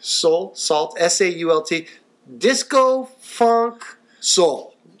anyway, soul, SAULT, S-A-U-L-T, disco, funk,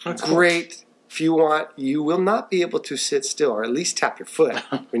 soul. That's great. Cool. If you want, you will not be able to sit still, or at least tap your foot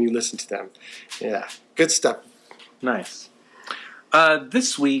when you listen to them. Yeah, good stuff. Nice.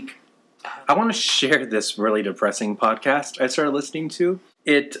 This week, I want to share this really depressing podcast I started listening to.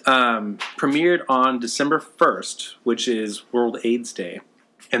 It premiered on December 1st, which is World AIDS Day.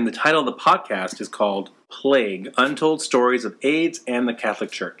 And the title of the podcast is called Plague, Untold Stories of AIDS and the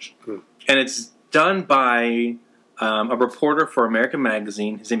Catholic Church. And it's done by a reporter for American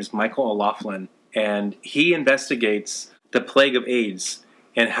Magazine. His name is Michael O'Loughlin. And he investigates the plague of AIDS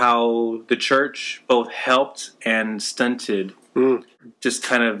and how the church both helped and stunted just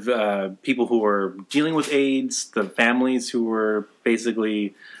kind of people who were dealing with AIDS, the families who were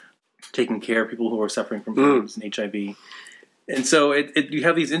basically taking care of people who were suffering from AIDS and HIV. And so you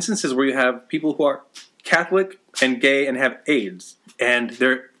have these instances where you have people who are Catholic and gay and have AIDS. And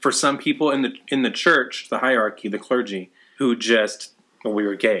for some people in the church, the hierarchy, the clergy, who just, we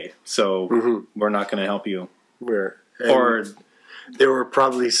were gay, so we're not going to help you. there were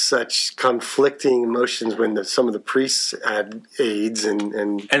probably such conflicting emotions when some of the priests had AIDS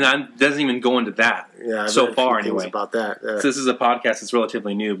and that doesn't even go into that so far anyway. About that. So this is a podcast that's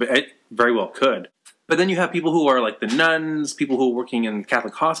relatively new, but it very well could. But then you have people who are like the nuns, people who are working in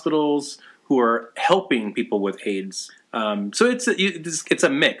Catholic hospitals, who are helping people with AIDS. So it's a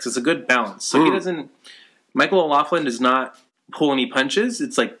mix. It's a good balance. So Michael O'Loughlin does not pull any punches.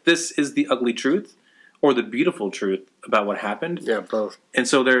 It's like, this is the ugly truth or the beautiful truth about what happened. Yeah, both. And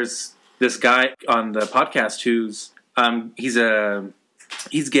so there's this guy on the podcast who's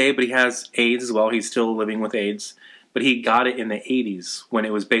he's gay, but he has AIDS as well. He's still living with AIDS, but he got it in the 80s when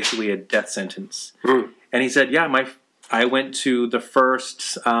it was basically a death sentence. And he said, I went to the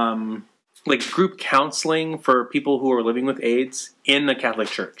first group counseling for people who are living with AIDS in the Catholic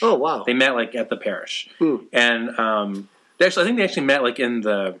Church. Oh, wow. They met like at the parish. And I think they actually met like in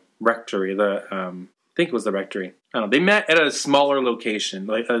the rectory. I think it was the rectory. I don't know. They met at a smaller location,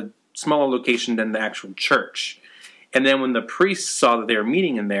 like a smaller location than the actual church. And then when the priests saw that they were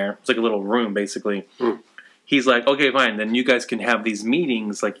meeting in there, it's like a little room basically. He's like, okay, fine. Then you guys can have these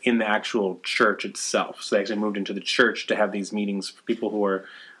meetings like in the actual church itself. So they actually moved into the church to have these meetings for people who are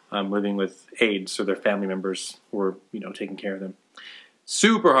living with AIDS, or their family members who were, taking care of them.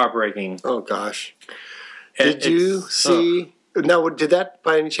 Super heartbreaking. Oh gosh. Did you see? Now, did that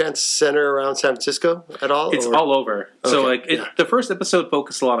by any chance center around San Francisco at all? It's all over. Okay. So the first episode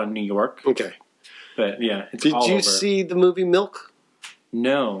focused a lot on New York. Okay. But yeah, it's Did all you over. see the movie Milk?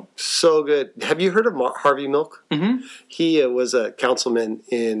 No. So good. Have you heard of Harvey Milk? Mm-hmm. He was a councilman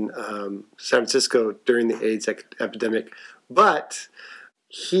in San Francisco during the AIDS epidemic, but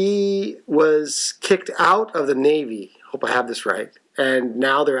he was kicked out of the Navy. Hope I have this right. And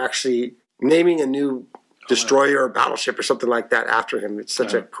now they're actually naming a new destroyer or battleship or something like that after him. It's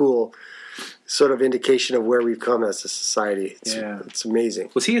such a cool sort of indication of where we've come as a society. It's amazing.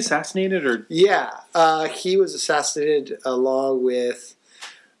 Was he assassinated or? Yeah, he was assassinated along with,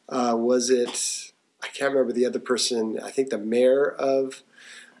 I can't remember the other person, I think the mayor of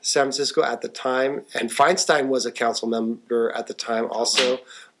San Francisco at the time, and Feinstein was a council member at the time also,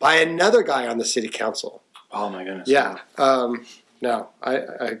 by another guy on the city council. Oh my goodness. Yeah. No,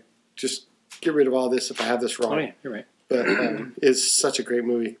 I just get rid of all this if I have this wrong. Oh yeah, you're right. But it's such a great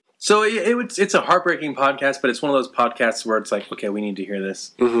movie. So it's a heartbreaking podcast, but it's one of those podcasts where it's like, okay, we need to hear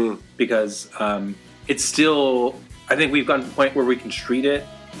this. Because it's still, I think we've gotten to the point where we can treat it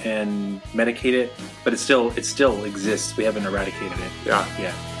and medicate it, but it still exists. We haven't eradicated it.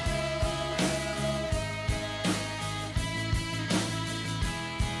 Yeah.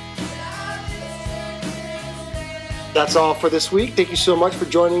 That's all for this week. Thank you so much for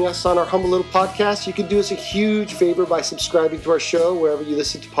joining us on our humble little podcast. You can do us a huge favor by subscribing to our show wherever you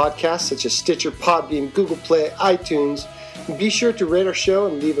listen to podcasts, such as Stitcher, Podbean, Google Play, iTunes. And be sure to rate our show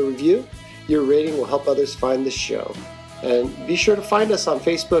and leave a review. Your rating will help others find the show. And be sure to find us on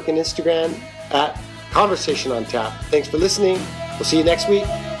Facebook and Instagram at Conversation on Tap. Thanks for listening. We'll see you next week.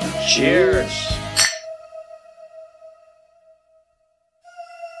 Cheers.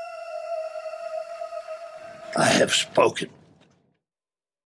 I have spoken.